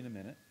to show you in a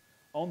minute,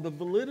 on the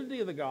validity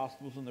of the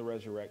Gospels and the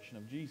resurrection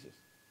of Jesus.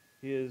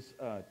 His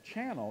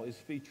channel is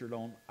featured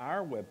on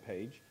our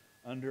webpage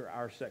under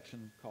our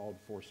section called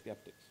For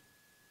Skeptics.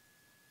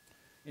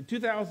 In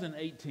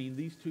 2018,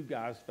 these 2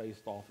 guys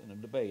faced off in a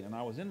debate, and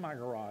I was in my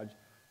garage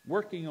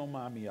working on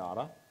my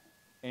Miata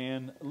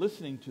and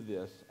listening to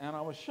this, and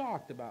I was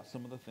shocked about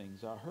some of the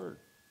things I heard.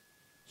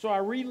 So I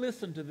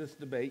re-listened to this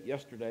debate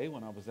yesterday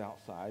when I was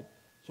outside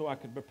so I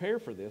could prepare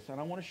for this, and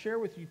I want to share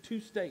with you 2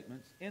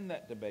 statements in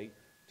that debate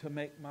to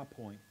make my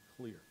point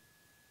clear.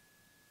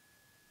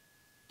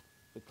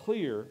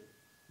 Clear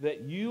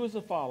that you as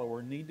a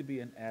follower need to be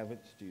an avid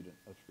student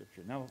of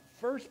Scripture. Now, the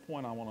first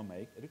point I want to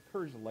make, it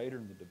occurs later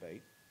in the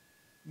debate,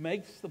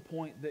 makes the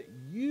point that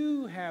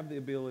you have the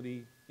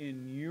ability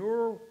in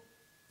your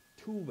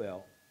tool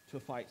belt to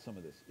fight some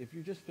of this, if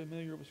you're just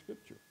familiar with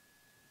Scripture.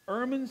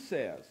 Ehrman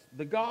says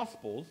the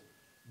Gospels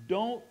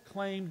don't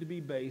claim to be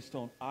based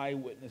on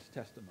eyewitness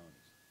testimonies.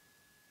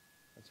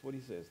 That's what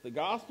he says. The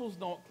Gospels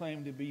don't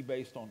claim to be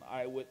based on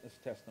eyewitness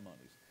testimonies.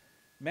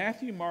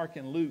 Matthew, Mark,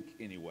 and Luke,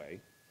 anyway,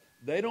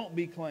 they don't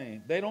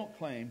claim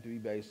to be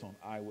based on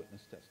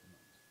eyewitness testimonies.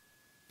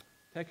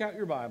 Take out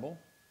your Bible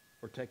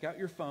or take out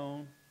your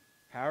phone,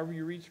 however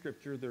you read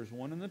Scripture. There's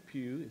one in the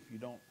pew if you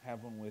don't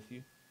have one with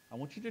you. I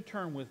want you to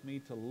turn with me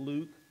to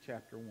Luke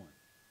chapter 1.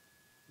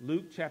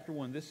 Luke chapter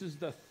 1. This is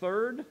the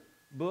 3rd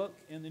book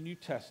in the New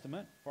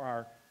Testament for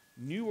our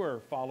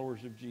newer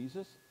followers of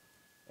Jesus.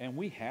 And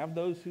we have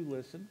those who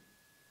listen.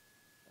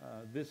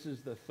 This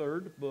is the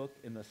 3rd book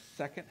in the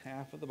second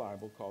half of the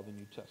Bible called the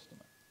New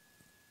Testament.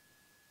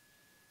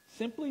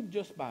 Simply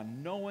just by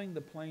knowing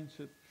the plain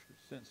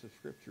sense of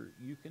Scripture,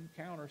 you can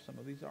counter some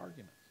of these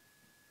arguments.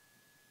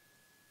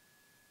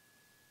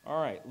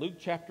 All right, Luke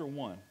chapter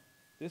 1.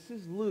 This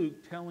is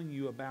Luke telling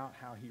you about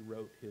how he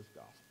wrote his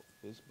gospel,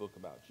 his book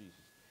about Jesus.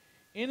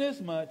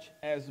 Inasmuch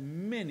as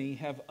many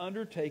have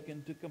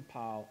undertaken to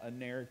compile a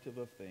narrative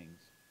of things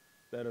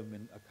that have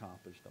been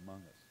accomplished among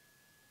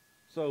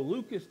us. So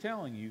Luke is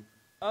telling you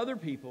other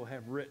people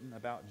have written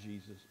about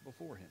Jesus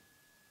before him.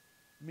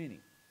 Many.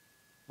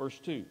 Verse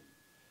 2.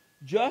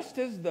 Just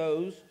as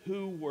those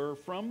who were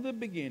from the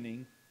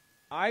beginning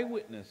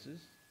eyewitnesses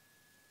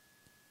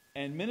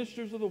and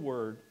ministers of the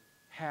word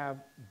have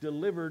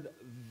delivered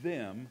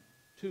them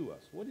to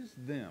us. What is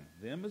them?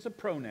 Them is a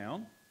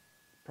pronoun.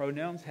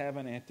 Pronouns have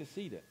an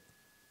antecedent,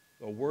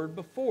 a word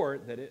before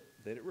it that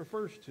it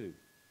refers to.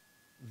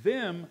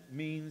 Them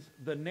means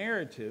the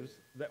narratives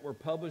that were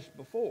published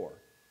before.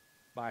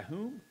 By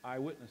whom?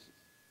 Eyewitnesses.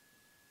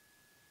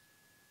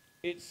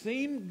 It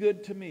seemed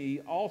good to me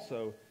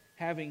also,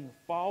 having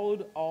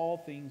followed all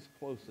things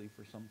closely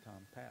for some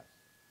time past.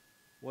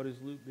 What has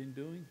Luke been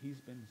doing? He's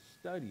been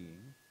studying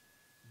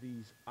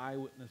these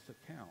eyewitness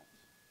accounts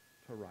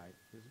to write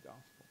his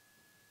gospel.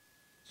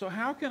 So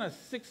how can a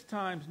 6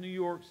 times New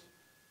York's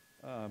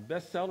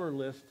bestseller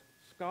list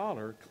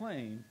scholar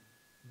claim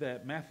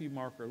that Matthew,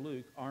 Mark, or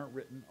Luke aren't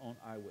written on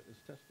eyewitness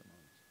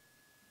testimonies?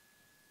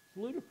 It's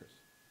ludicrous.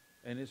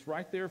 And it's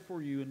right there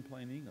for you in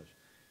plain English.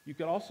 You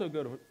could also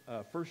go to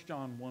 1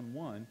 John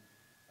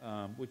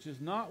 1:1, which is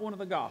not one of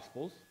the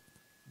Gospels,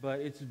 but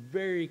it's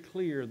very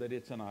clear that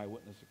it's an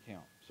eyewitness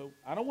account. So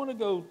I don't want to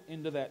go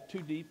into that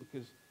too deep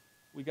because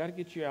we got to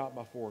get you out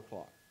by 4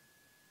 o'clock.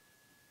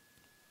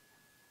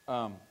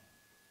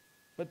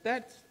 But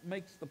that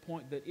makes the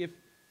point that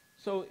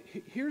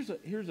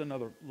here's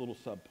another little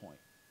sub point.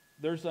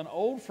 There's an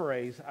old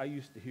phrase I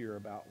used to hear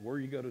about where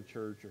you go to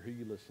church or who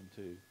you listen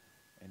to,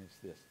 and it's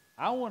this: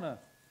 I want to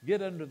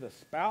get under the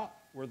spout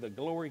where the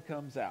glory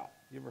comes out.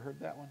 You ever heard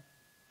that one?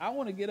 I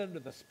want to get under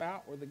the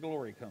spout where the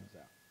glory comes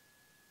out.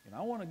 And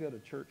I want to go to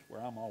church where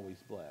I'm always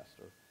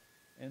blessed.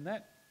 And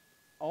that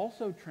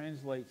also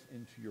translates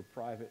into your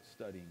private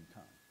studying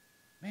time.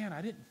 Man,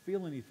 I didn't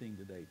feel anything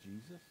today,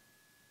 Jesus.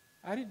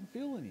 I didn't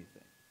feel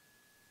anything.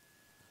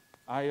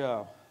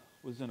 I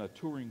was in a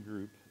touring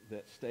group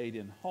that stayed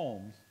in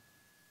homes,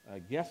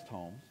 guest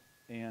homes,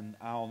 and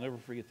I'll never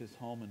forget this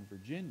home in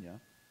Virginia.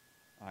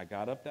 I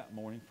got up that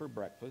morning for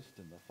breakfast,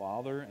 and the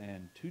father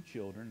and 2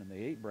 children, and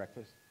they ate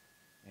breakfast,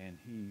 and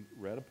he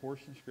read a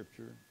portion of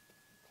Scripture,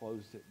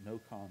 closed it, no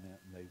comment,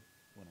 and they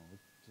went on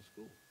to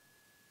school.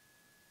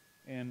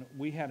 And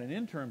we had an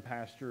intern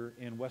pastor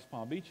in West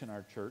Palm Beach in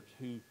our church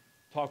who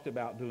talked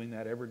about doing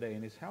that every day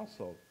in his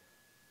household.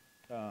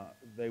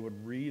 They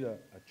would read a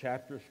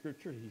chapter of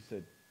Scripture. He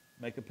said,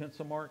 make a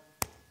pencil mark,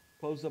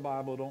 close the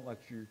Bible, don't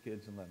lecture your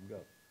kids, and let them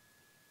go.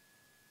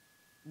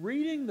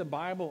 Reading the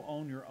Bible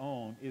on your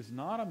own is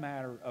not a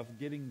matter of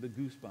getting the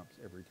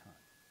goosebumps every time.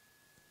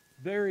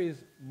 there is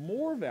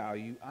more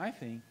value, I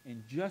think,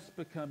 in just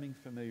becoming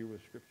familiar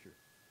with Scripture.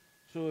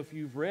 So if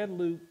you've read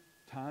Luke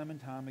time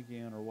and time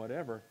again or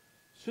whatever,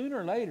 sooner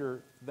or later,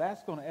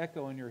 that's going to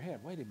echo in your head.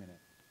 Wait a minute.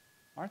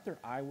 Aren't there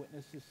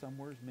eyewitnesses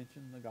somewhere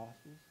mentioned in the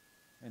Gospels?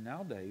 And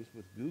nowadays,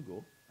 with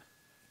Google,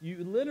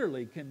 you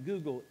literally can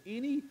Google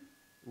any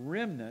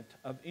remnant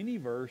of any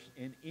verse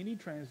in any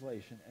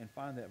translation and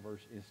find that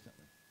verse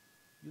instantly.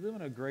 You live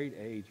in a great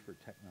age for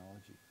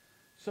technology.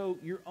 So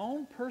your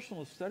own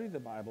personal study of the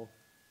Bible,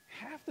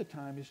 half the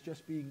time, is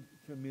just being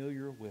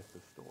familiar with the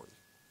stories.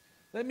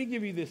 Let me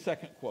give you this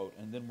second quote,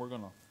 and then we're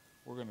going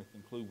to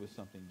conclude with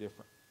something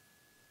different.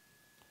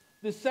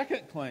 This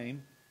second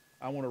claim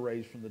I want to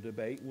raise from the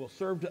debate will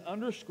serve to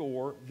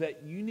underscore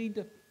that you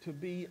need to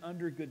be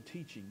under good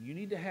teaching. You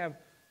need to have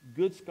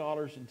good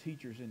scholars and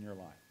teachers in your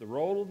life. The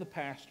role of the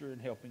pastor in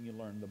helping you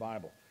learn the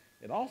Bible.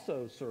 It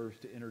also serves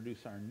to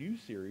introduce our new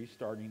series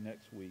starting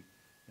next week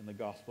in the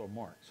Gospel of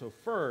Mark. So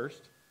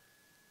first,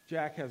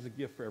 Jack has a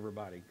gift for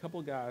everybody. A couple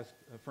of guys.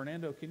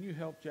 Fernando, can you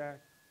help Jack?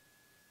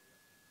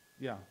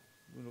 Yeah,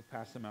 we'll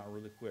pass them out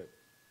really quick.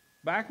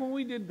 Back when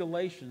we did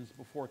Galatians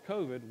before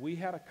COVID, we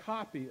had a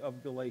copy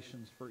of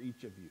Galatians for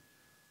each of you.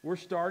 We're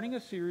starting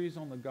a series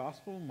on the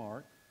Gospel of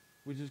Mark,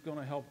 which is going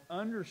to help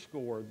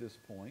underscore this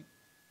point.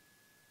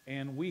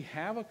 And we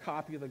have a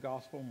copy of the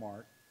Gospel of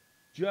Mark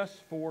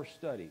just for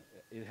study.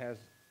 It has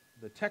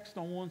the text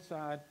on one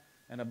side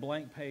and a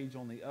blank page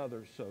on the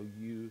other, so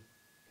you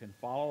can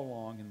follow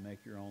along and make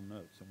your own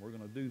notes. And we're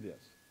going to do this.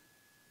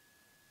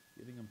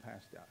 Getting them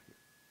passed out here.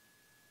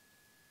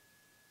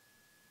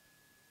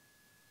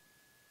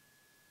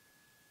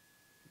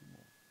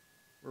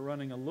 We're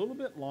running a little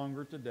bit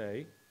longer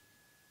today,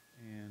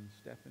 and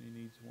Stephanie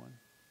needs one.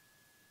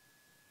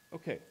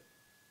 Okay.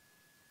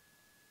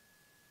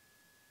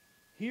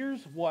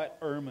 Here's what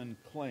Ehrman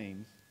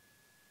claims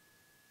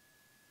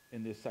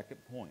in this second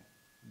point.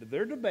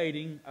 They're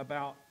debating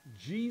about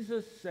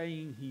Jesus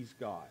saying he's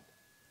God.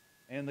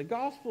 And the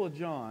Gospel of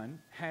John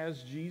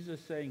has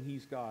Jesus saying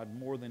he's God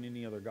more than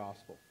any other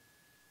gospel.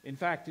 In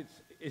fact,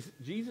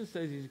 Jesus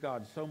says he's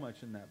God so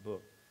much in that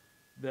book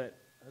that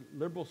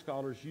liberal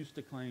scholars used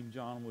to claim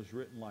John was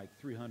written like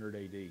 300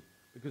 A.D.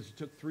 because it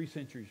took 3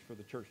 centuries for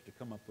the church to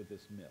come up with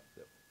this myth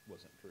that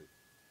wasn't true.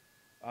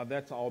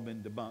 That's all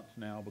been debunked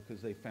now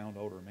because they found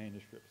older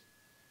manuscripts.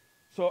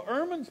 So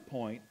Ehrman's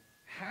point,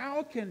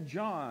 how can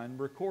John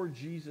record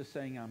Jesus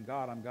saying, I'm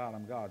God, I'm God,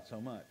 I'm God so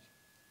much?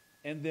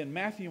 And then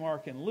Matthew,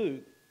 Mark, and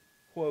Luke,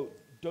 quote,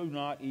 do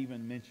not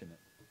even mention it.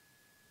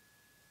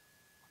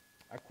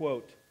 I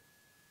quote,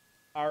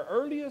 our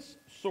earliest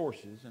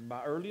sources, and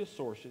by earliest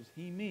sources,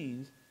 he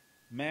means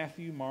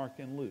Matthew, Mark,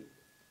 and Luke.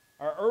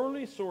 Our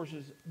earliest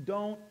sources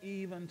don't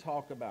even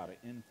talk about it,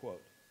 end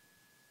quote.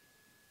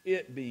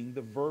 It being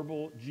the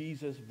verbal,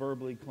 Jesus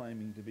verbally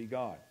claiming to be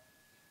God.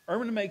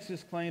 Ehrman makes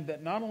this claim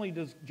that not only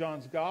does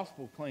John's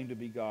gospel claim to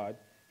be God,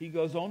 he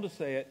goes on to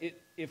say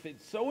if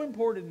it's so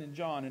important in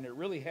John, and it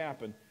really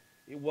happened,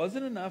 it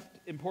wasn't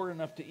important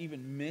enough to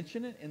even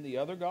mention it in the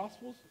other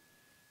gospels.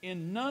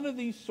 In none of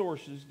these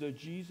sources does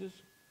Jesus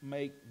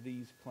make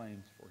these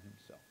claims for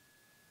himself.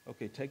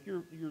 Okay, take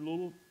your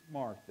little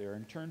mark there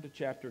and turn to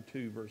chapter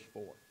 2, verse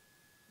 4.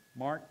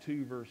 Mark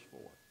 2, verse 4.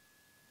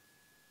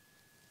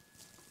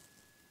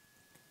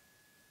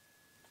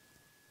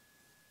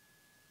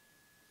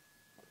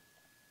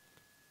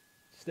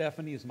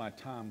 Stephanie is my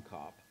time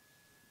cop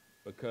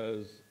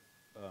because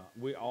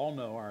we all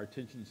know our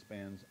attention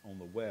spans on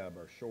the web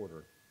are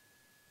shorter.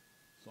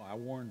 So I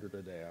warned her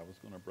today I was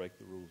going to break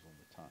the rules on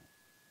the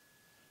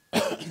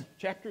time.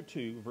 Chapter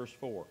 2, verse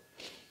 4.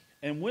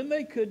 And when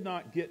they could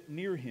not get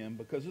near him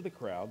because of the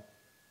crowd,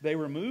 they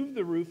removed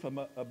the roof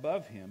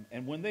above him,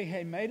 and when they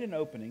had made an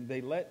opening, they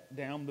let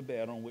down the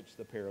bed on which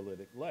the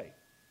paralytic lay.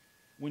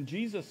 When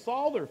Jesus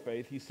saw their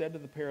faith, he said to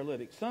the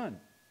paralytic, Son,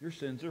 your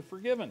sins are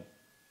forgiven.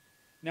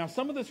 Now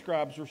some of the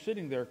scribes were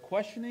sitting there,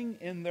 questioning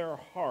in their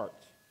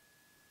hearts,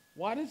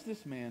 why does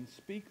this man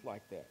speak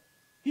like that?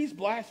 He's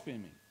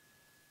blaspheming.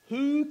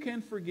 Who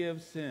can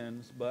forgive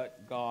sins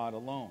but God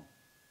alone?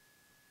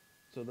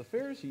 So the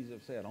Pharisees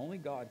have said, only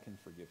God can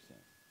forgive sins.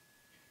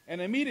 And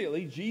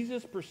immediately,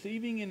 Jesus,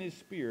 perceiving in his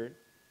spirit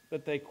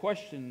that they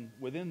question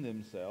within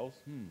themselves,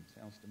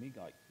 sounds to me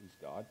like he's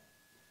God.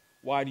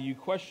 Why do you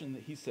question,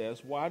 he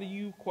says, why do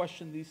you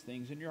question these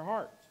things in your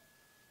hearts?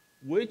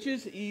 Which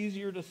is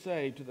easier to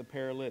say to the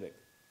paralytic,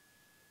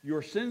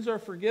 your sins are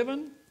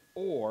forgiven,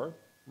 or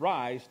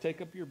rise,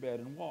 take up your bed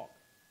and walk?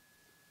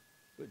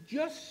 But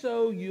just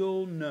so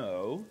you'll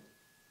know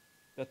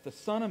that the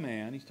Son of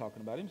Man, he's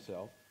talking about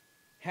himself,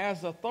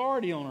 has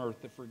authority on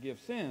earth to forgive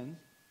sins,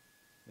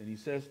 then he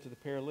says to the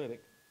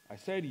paralytic, I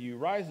say to you,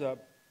 rise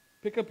up,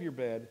 pick up your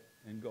bed,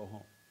 and go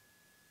home.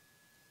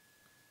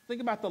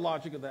 Think about the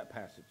logic of that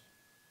passage.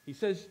 He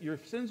says, your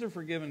sins are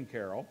forgiven,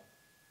 Carol,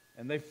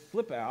 and they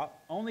flip out.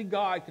 Only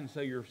God can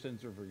say your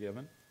sins are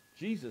forgiven.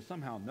 Jesus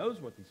somehow knows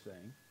what he's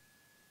saying.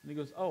 And he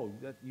goes, oh,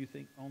 that you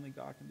think only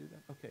God can do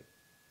that? Okay.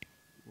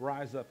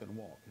 Rise up and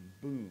walk,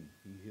 and boom,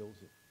 he heals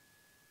it.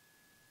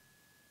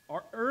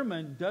 Our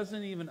Ehrman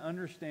doesn't even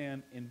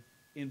understand in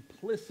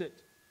implicit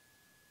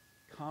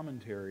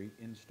commentary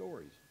in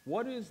stories.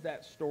 What is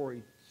that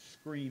story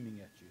screaming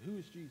at you? Who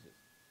is Jesus?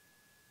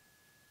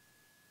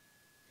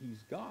 He's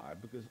God,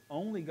 because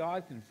only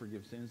God can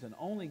forgive sins and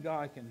only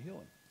God can heal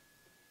him.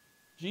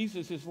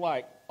 Jesus is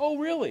like, oh,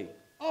 really?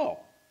 Oh,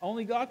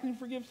 only God can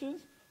forgive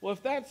sins? Well,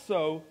 if that's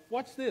so,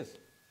 watch this.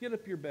 Get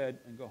up your bed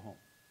and go home.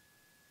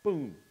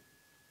 Boom.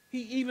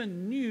 He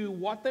even knew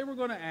what they were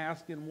going to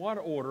ask in what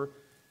order,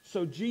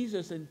 so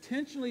Jesus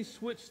intentionally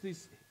switched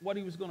what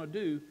he was going to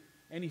do,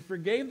 and he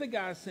forgave the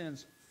guy's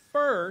sins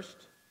first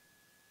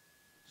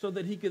so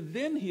that he could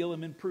then heal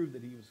him and prove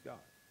that he was God.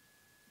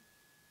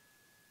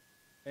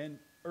 And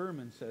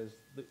Ehrman says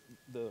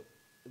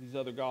these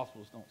other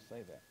Gospels don't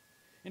say that.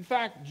 In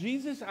fact,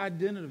 Jesus'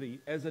 identity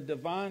as a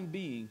divine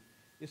being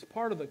is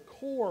part of the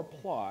core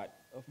plot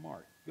of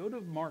Mark. Go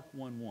to Mark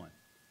 1:1.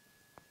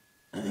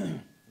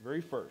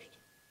 Very first.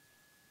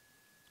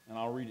 And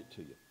I'll read it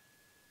to you.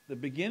 The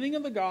beginning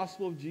of the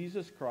gospel of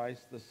Jesus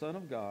Christ, the Son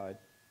of God,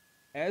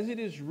 as it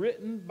is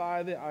written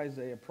by the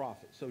Isaiah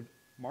prophet. So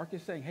Mark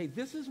is saying, hey,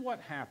 this is what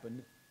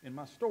happened in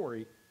my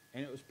story,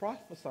 and it was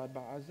prophesied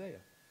by Isaiah.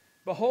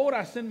 Behold,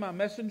 I send my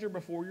messenger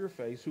before your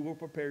face, who will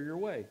prepare your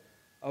way.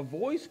 A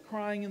voice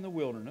crying in the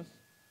wilderness,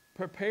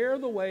 prepare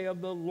the way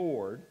of the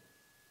Lord,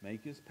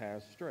 make his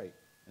path straight.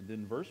 And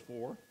then verse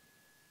 4,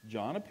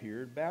 John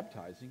appeared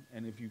baptizing,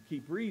 and if you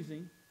keep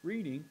reading,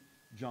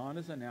 John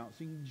is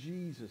announcing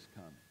Jesus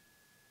coming.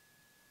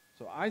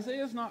 So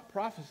Isaiah is not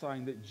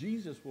prophesying that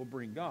Jesus will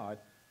bring God.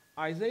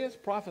 Isaiah is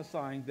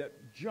prophesying that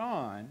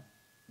John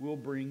will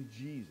bring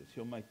Jesus.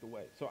 He'll make the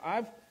way. So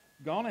I've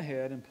gone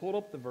ahead and pulled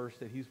up the verse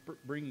that he's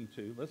bringing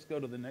to. Let's go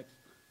to the next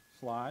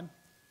slide.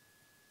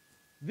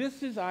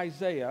 This is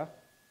Isaiah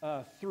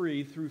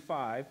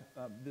 3-5.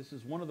 This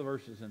is one of the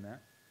verses in that.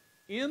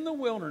 In the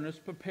wilderness,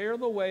 prepare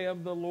the way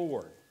of the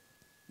Lord.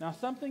 Now,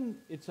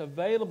 it's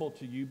available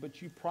to you,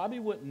 but you probably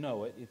wouldn't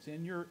know it. It's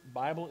in your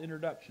Bible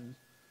introductions.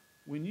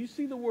 When you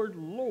see the word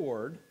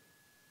Lord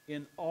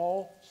in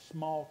all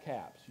small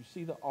caps, you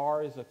see the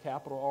R is a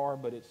capital R,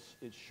 but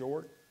it's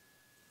short.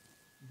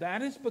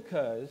 That is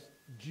because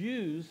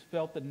Jews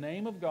felt the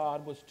name of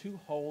God was too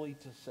holy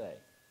to say.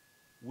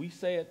 We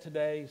say it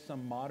today.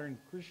 Some modern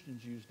Christian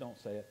Jews don't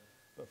say it.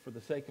 But for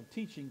the sake of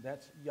teaching,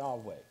 that's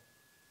Yahweh.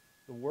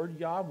 The word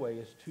Yahweh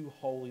is too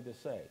holy to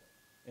say.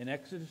 In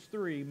Exodus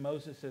 3,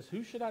 Moses says,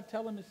 who should I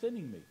tell him is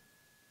sending me?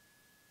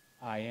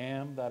 I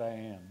am that I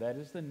am. That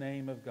is the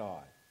name of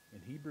God. In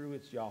Hebrew,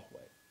 it's Yahweh.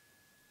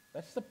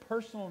 That's the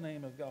personal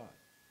name of God.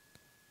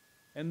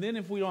 And then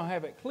if we don't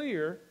have it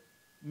clear,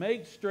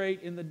 make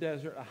straight in the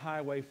desert a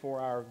highway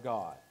for our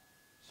God.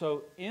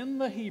 So in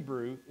the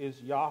Hebrew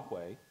is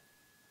Yahweh,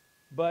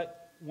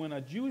 but when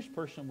a Jewish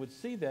person would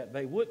see that,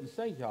 they wouldn't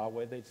say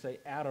Yahweh, they'd say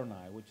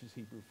Adonai, which is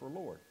Hebrew for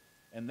Lord.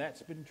 And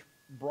that's been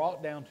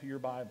brought down to your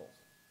Bibles.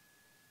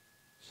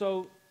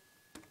 So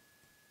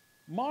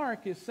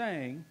Mark is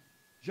saying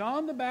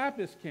John the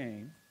Baptist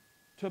came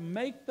to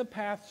make the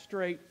path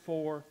straight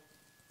for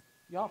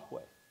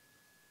Yahweh.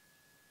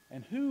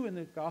 And who in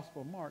the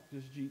Gospel of Mark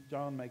does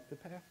John make the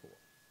path for?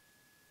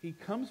 He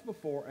comes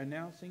before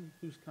announcing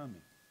who's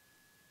coming.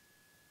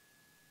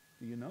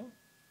 Do you know?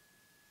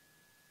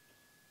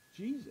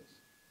 Jesus.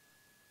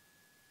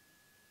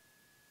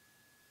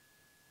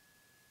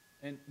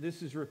 And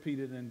this is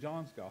repeated in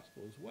John's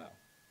Gospel as well.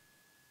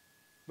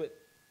 But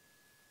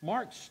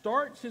Mark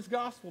starts his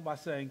Gospel by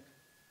saying,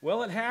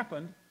 well, it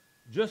happened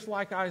just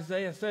like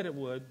Isaiah said it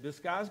would. This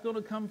guy's going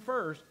to come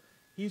first.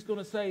 He's going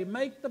to say,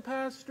 make the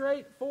path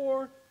straight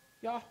for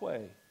Yahweh.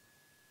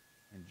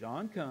 And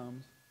John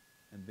comes,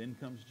 and then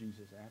comes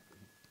Jesus after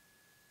him.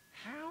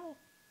 How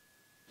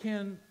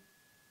can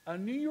a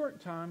New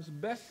York Times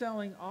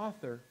best-selling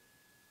author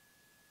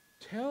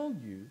tell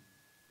you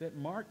that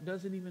Mark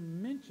doesn't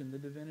even mention the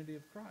divinity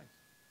of Christ?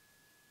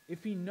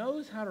 If he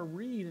knows how to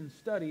read and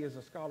study as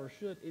a scholar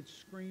should, it's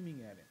screaming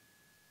at him.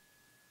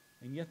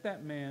 And yet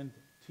that man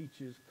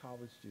teaches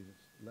college students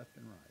left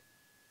and right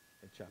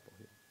at Chapel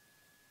Hill.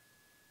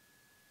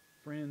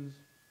 Friends,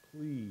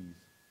 please,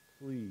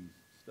 please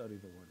study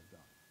the Word of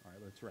God. All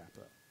right, let's wrap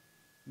up.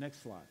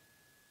 Next slide.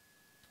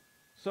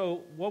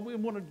 So what we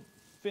want to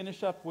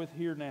finish up with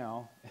here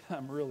now, and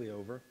I'm really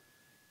over,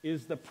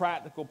 is the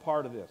practical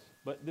part of this.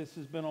 But this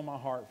has been on my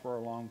heart for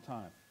a long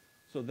time.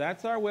 So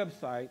that's our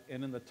website,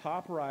 and in the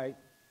top right,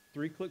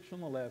 3 clicks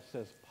from the left,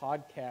 says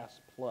Podcast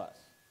Plus.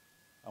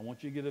 I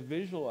want you to get a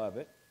visual of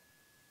it,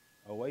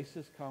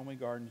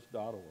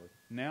 oasisconwaygardens.org.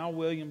 Now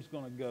William's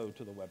going to go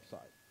to the website.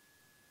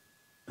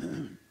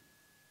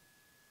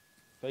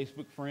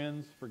 Facebook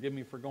friends, forgive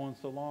me for going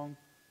so long.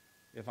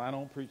 If I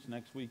don't preach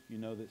next week, you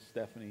know that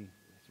Stephanie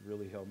has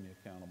really held me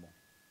accountable.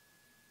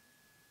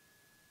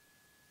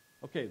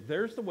 Okay,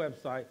 there's the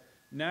website.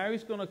 Now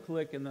he's going to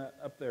click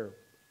up there,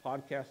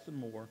 Podcasts and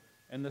More.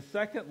 And the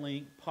second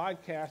link,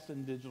 Podcast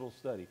and Digital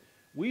Study.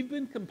 We've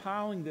been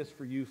compiling this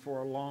for you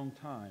for a long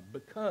time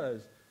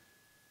because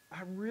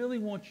I really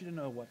want you to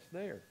know what's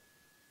there.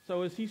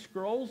 So as he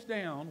scrolls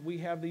down, we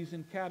have these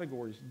in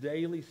categories,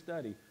 daily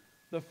study.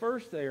 The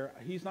first there,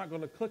 he's not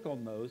going to click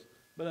on those,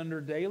 But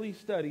under daily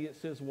study, it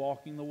says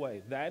walking the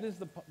way. That is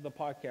the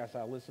podcast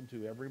I listen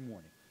to every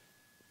morning,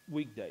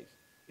 weekdays.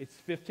 It's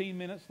 15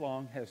 minutes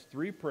long, has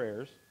 3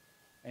 prayers,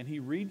 and he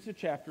reads a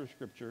chapter of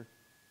Scripture,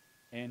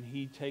 and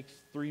he takes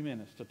 3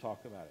 minutes to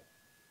talk about it.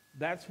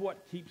 That's what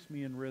keeps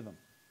me in rhythm.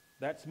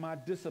 That's my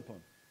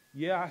discipline.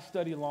 Yeah, I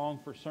study long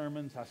for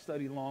sermons. I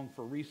study long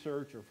for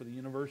research or for the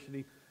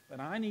university. But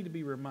I need to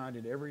be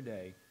reminded every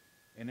day,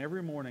 and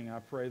every morning I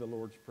pray the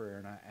Lord's Prayer,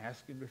 and I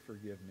ask him to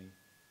forgive me,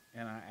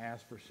 and I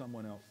ask for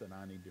someone else that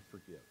I need to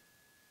forgive.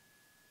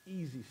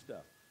 Easy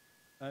stuff.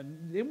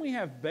 Then we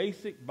have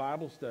basic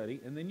Bible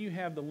study, and then you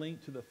have the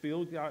link to the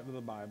Field Guide to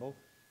the Bible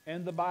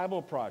and the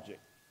Bible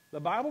Project. The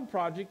Bible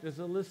Project is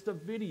a list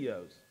of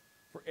videos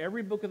for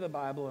every book of the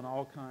Bible and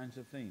all kinds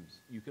of themes.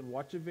 You can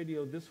watch a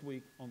video this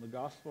week on the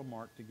Gospel of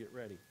Mark to get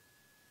ready.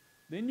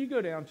 Then you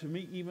go down to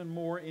me even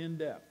more in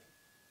depth.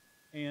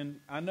 And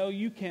I know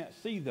you can't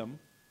see them,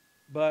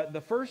 but the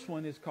first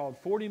one is called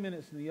 40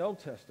 Minutes in the Old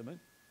Testament,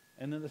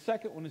 and then the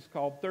second one is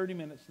called 30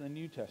 Minutes in the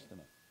New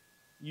Testament.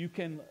 You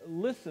can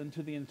listen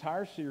to the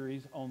entire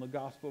series on the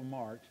Gospel of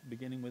Mark,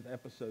 beginning with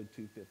episode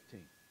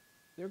 215.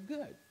 They're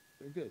good.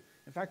 They're good.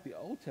 In fact, the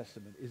Old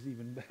Testament is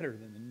even better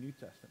than the New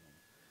Testament.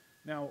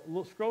 Now,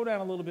 scroll down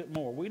a little bit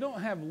more. We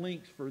don't have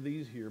links for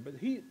these here, but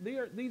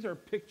these are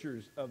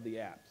pictures of the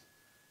apps.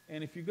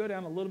 And if you go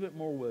down a little bit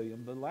more,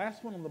 William, the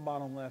last one on the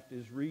bottom left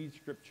is Read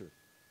Scripture.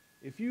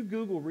 If you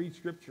Google Read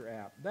Scripture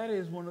app, that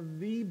is one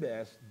of the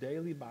best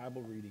daily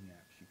Bible reading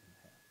apps you can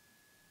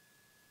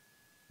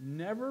have.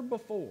 Never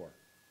before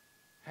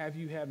have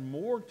you had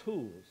more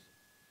tools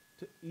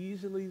to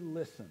easily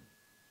listen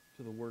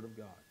to the Word of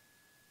God.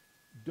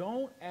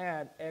 Don't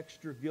add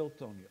extra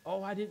guilt on you.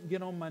 Oh, I didn't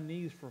get on my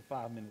knees for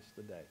 5 minutes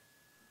today.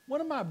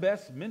 One of my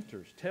best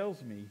mentors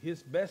tells me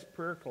his best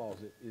prayer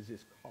closet is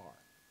his car.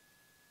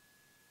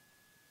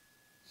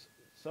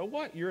 So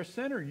what? You're a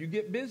sinner. You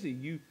get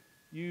busy.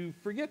 You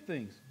forget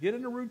things. Get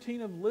in a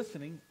routine of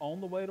listening on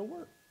the way to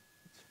work.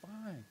 It's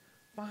fine.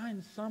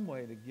 Find some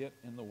way to get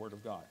in the Word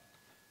of God.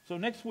 So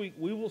next week,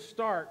 we will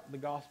start the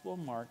Gospel of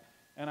Mark,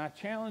 and I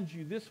challenge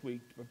you this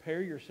week to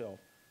prepare yourself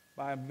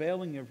by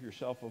availing of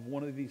yourself of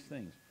one of these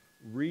things.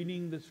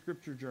 Reading the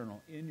Scripture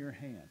Journal in your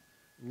hand,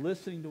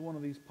 listening to one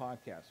of these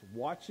podcasts,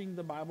 watching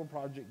the Bible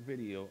Project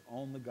video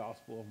on the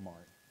Gospel of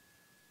Mark,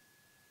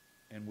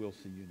 and we'll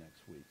see you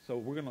next week.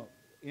 So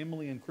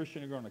Emily and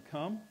Christian are going to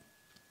come,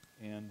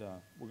 and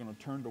we're going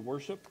to turn to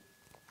worship.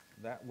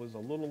 That was a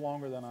little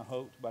longer than I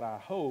hoped, but I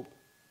hope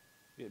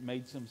it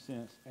made some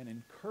sense and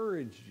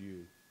encouraged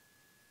you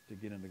to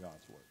get into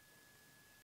God's Word.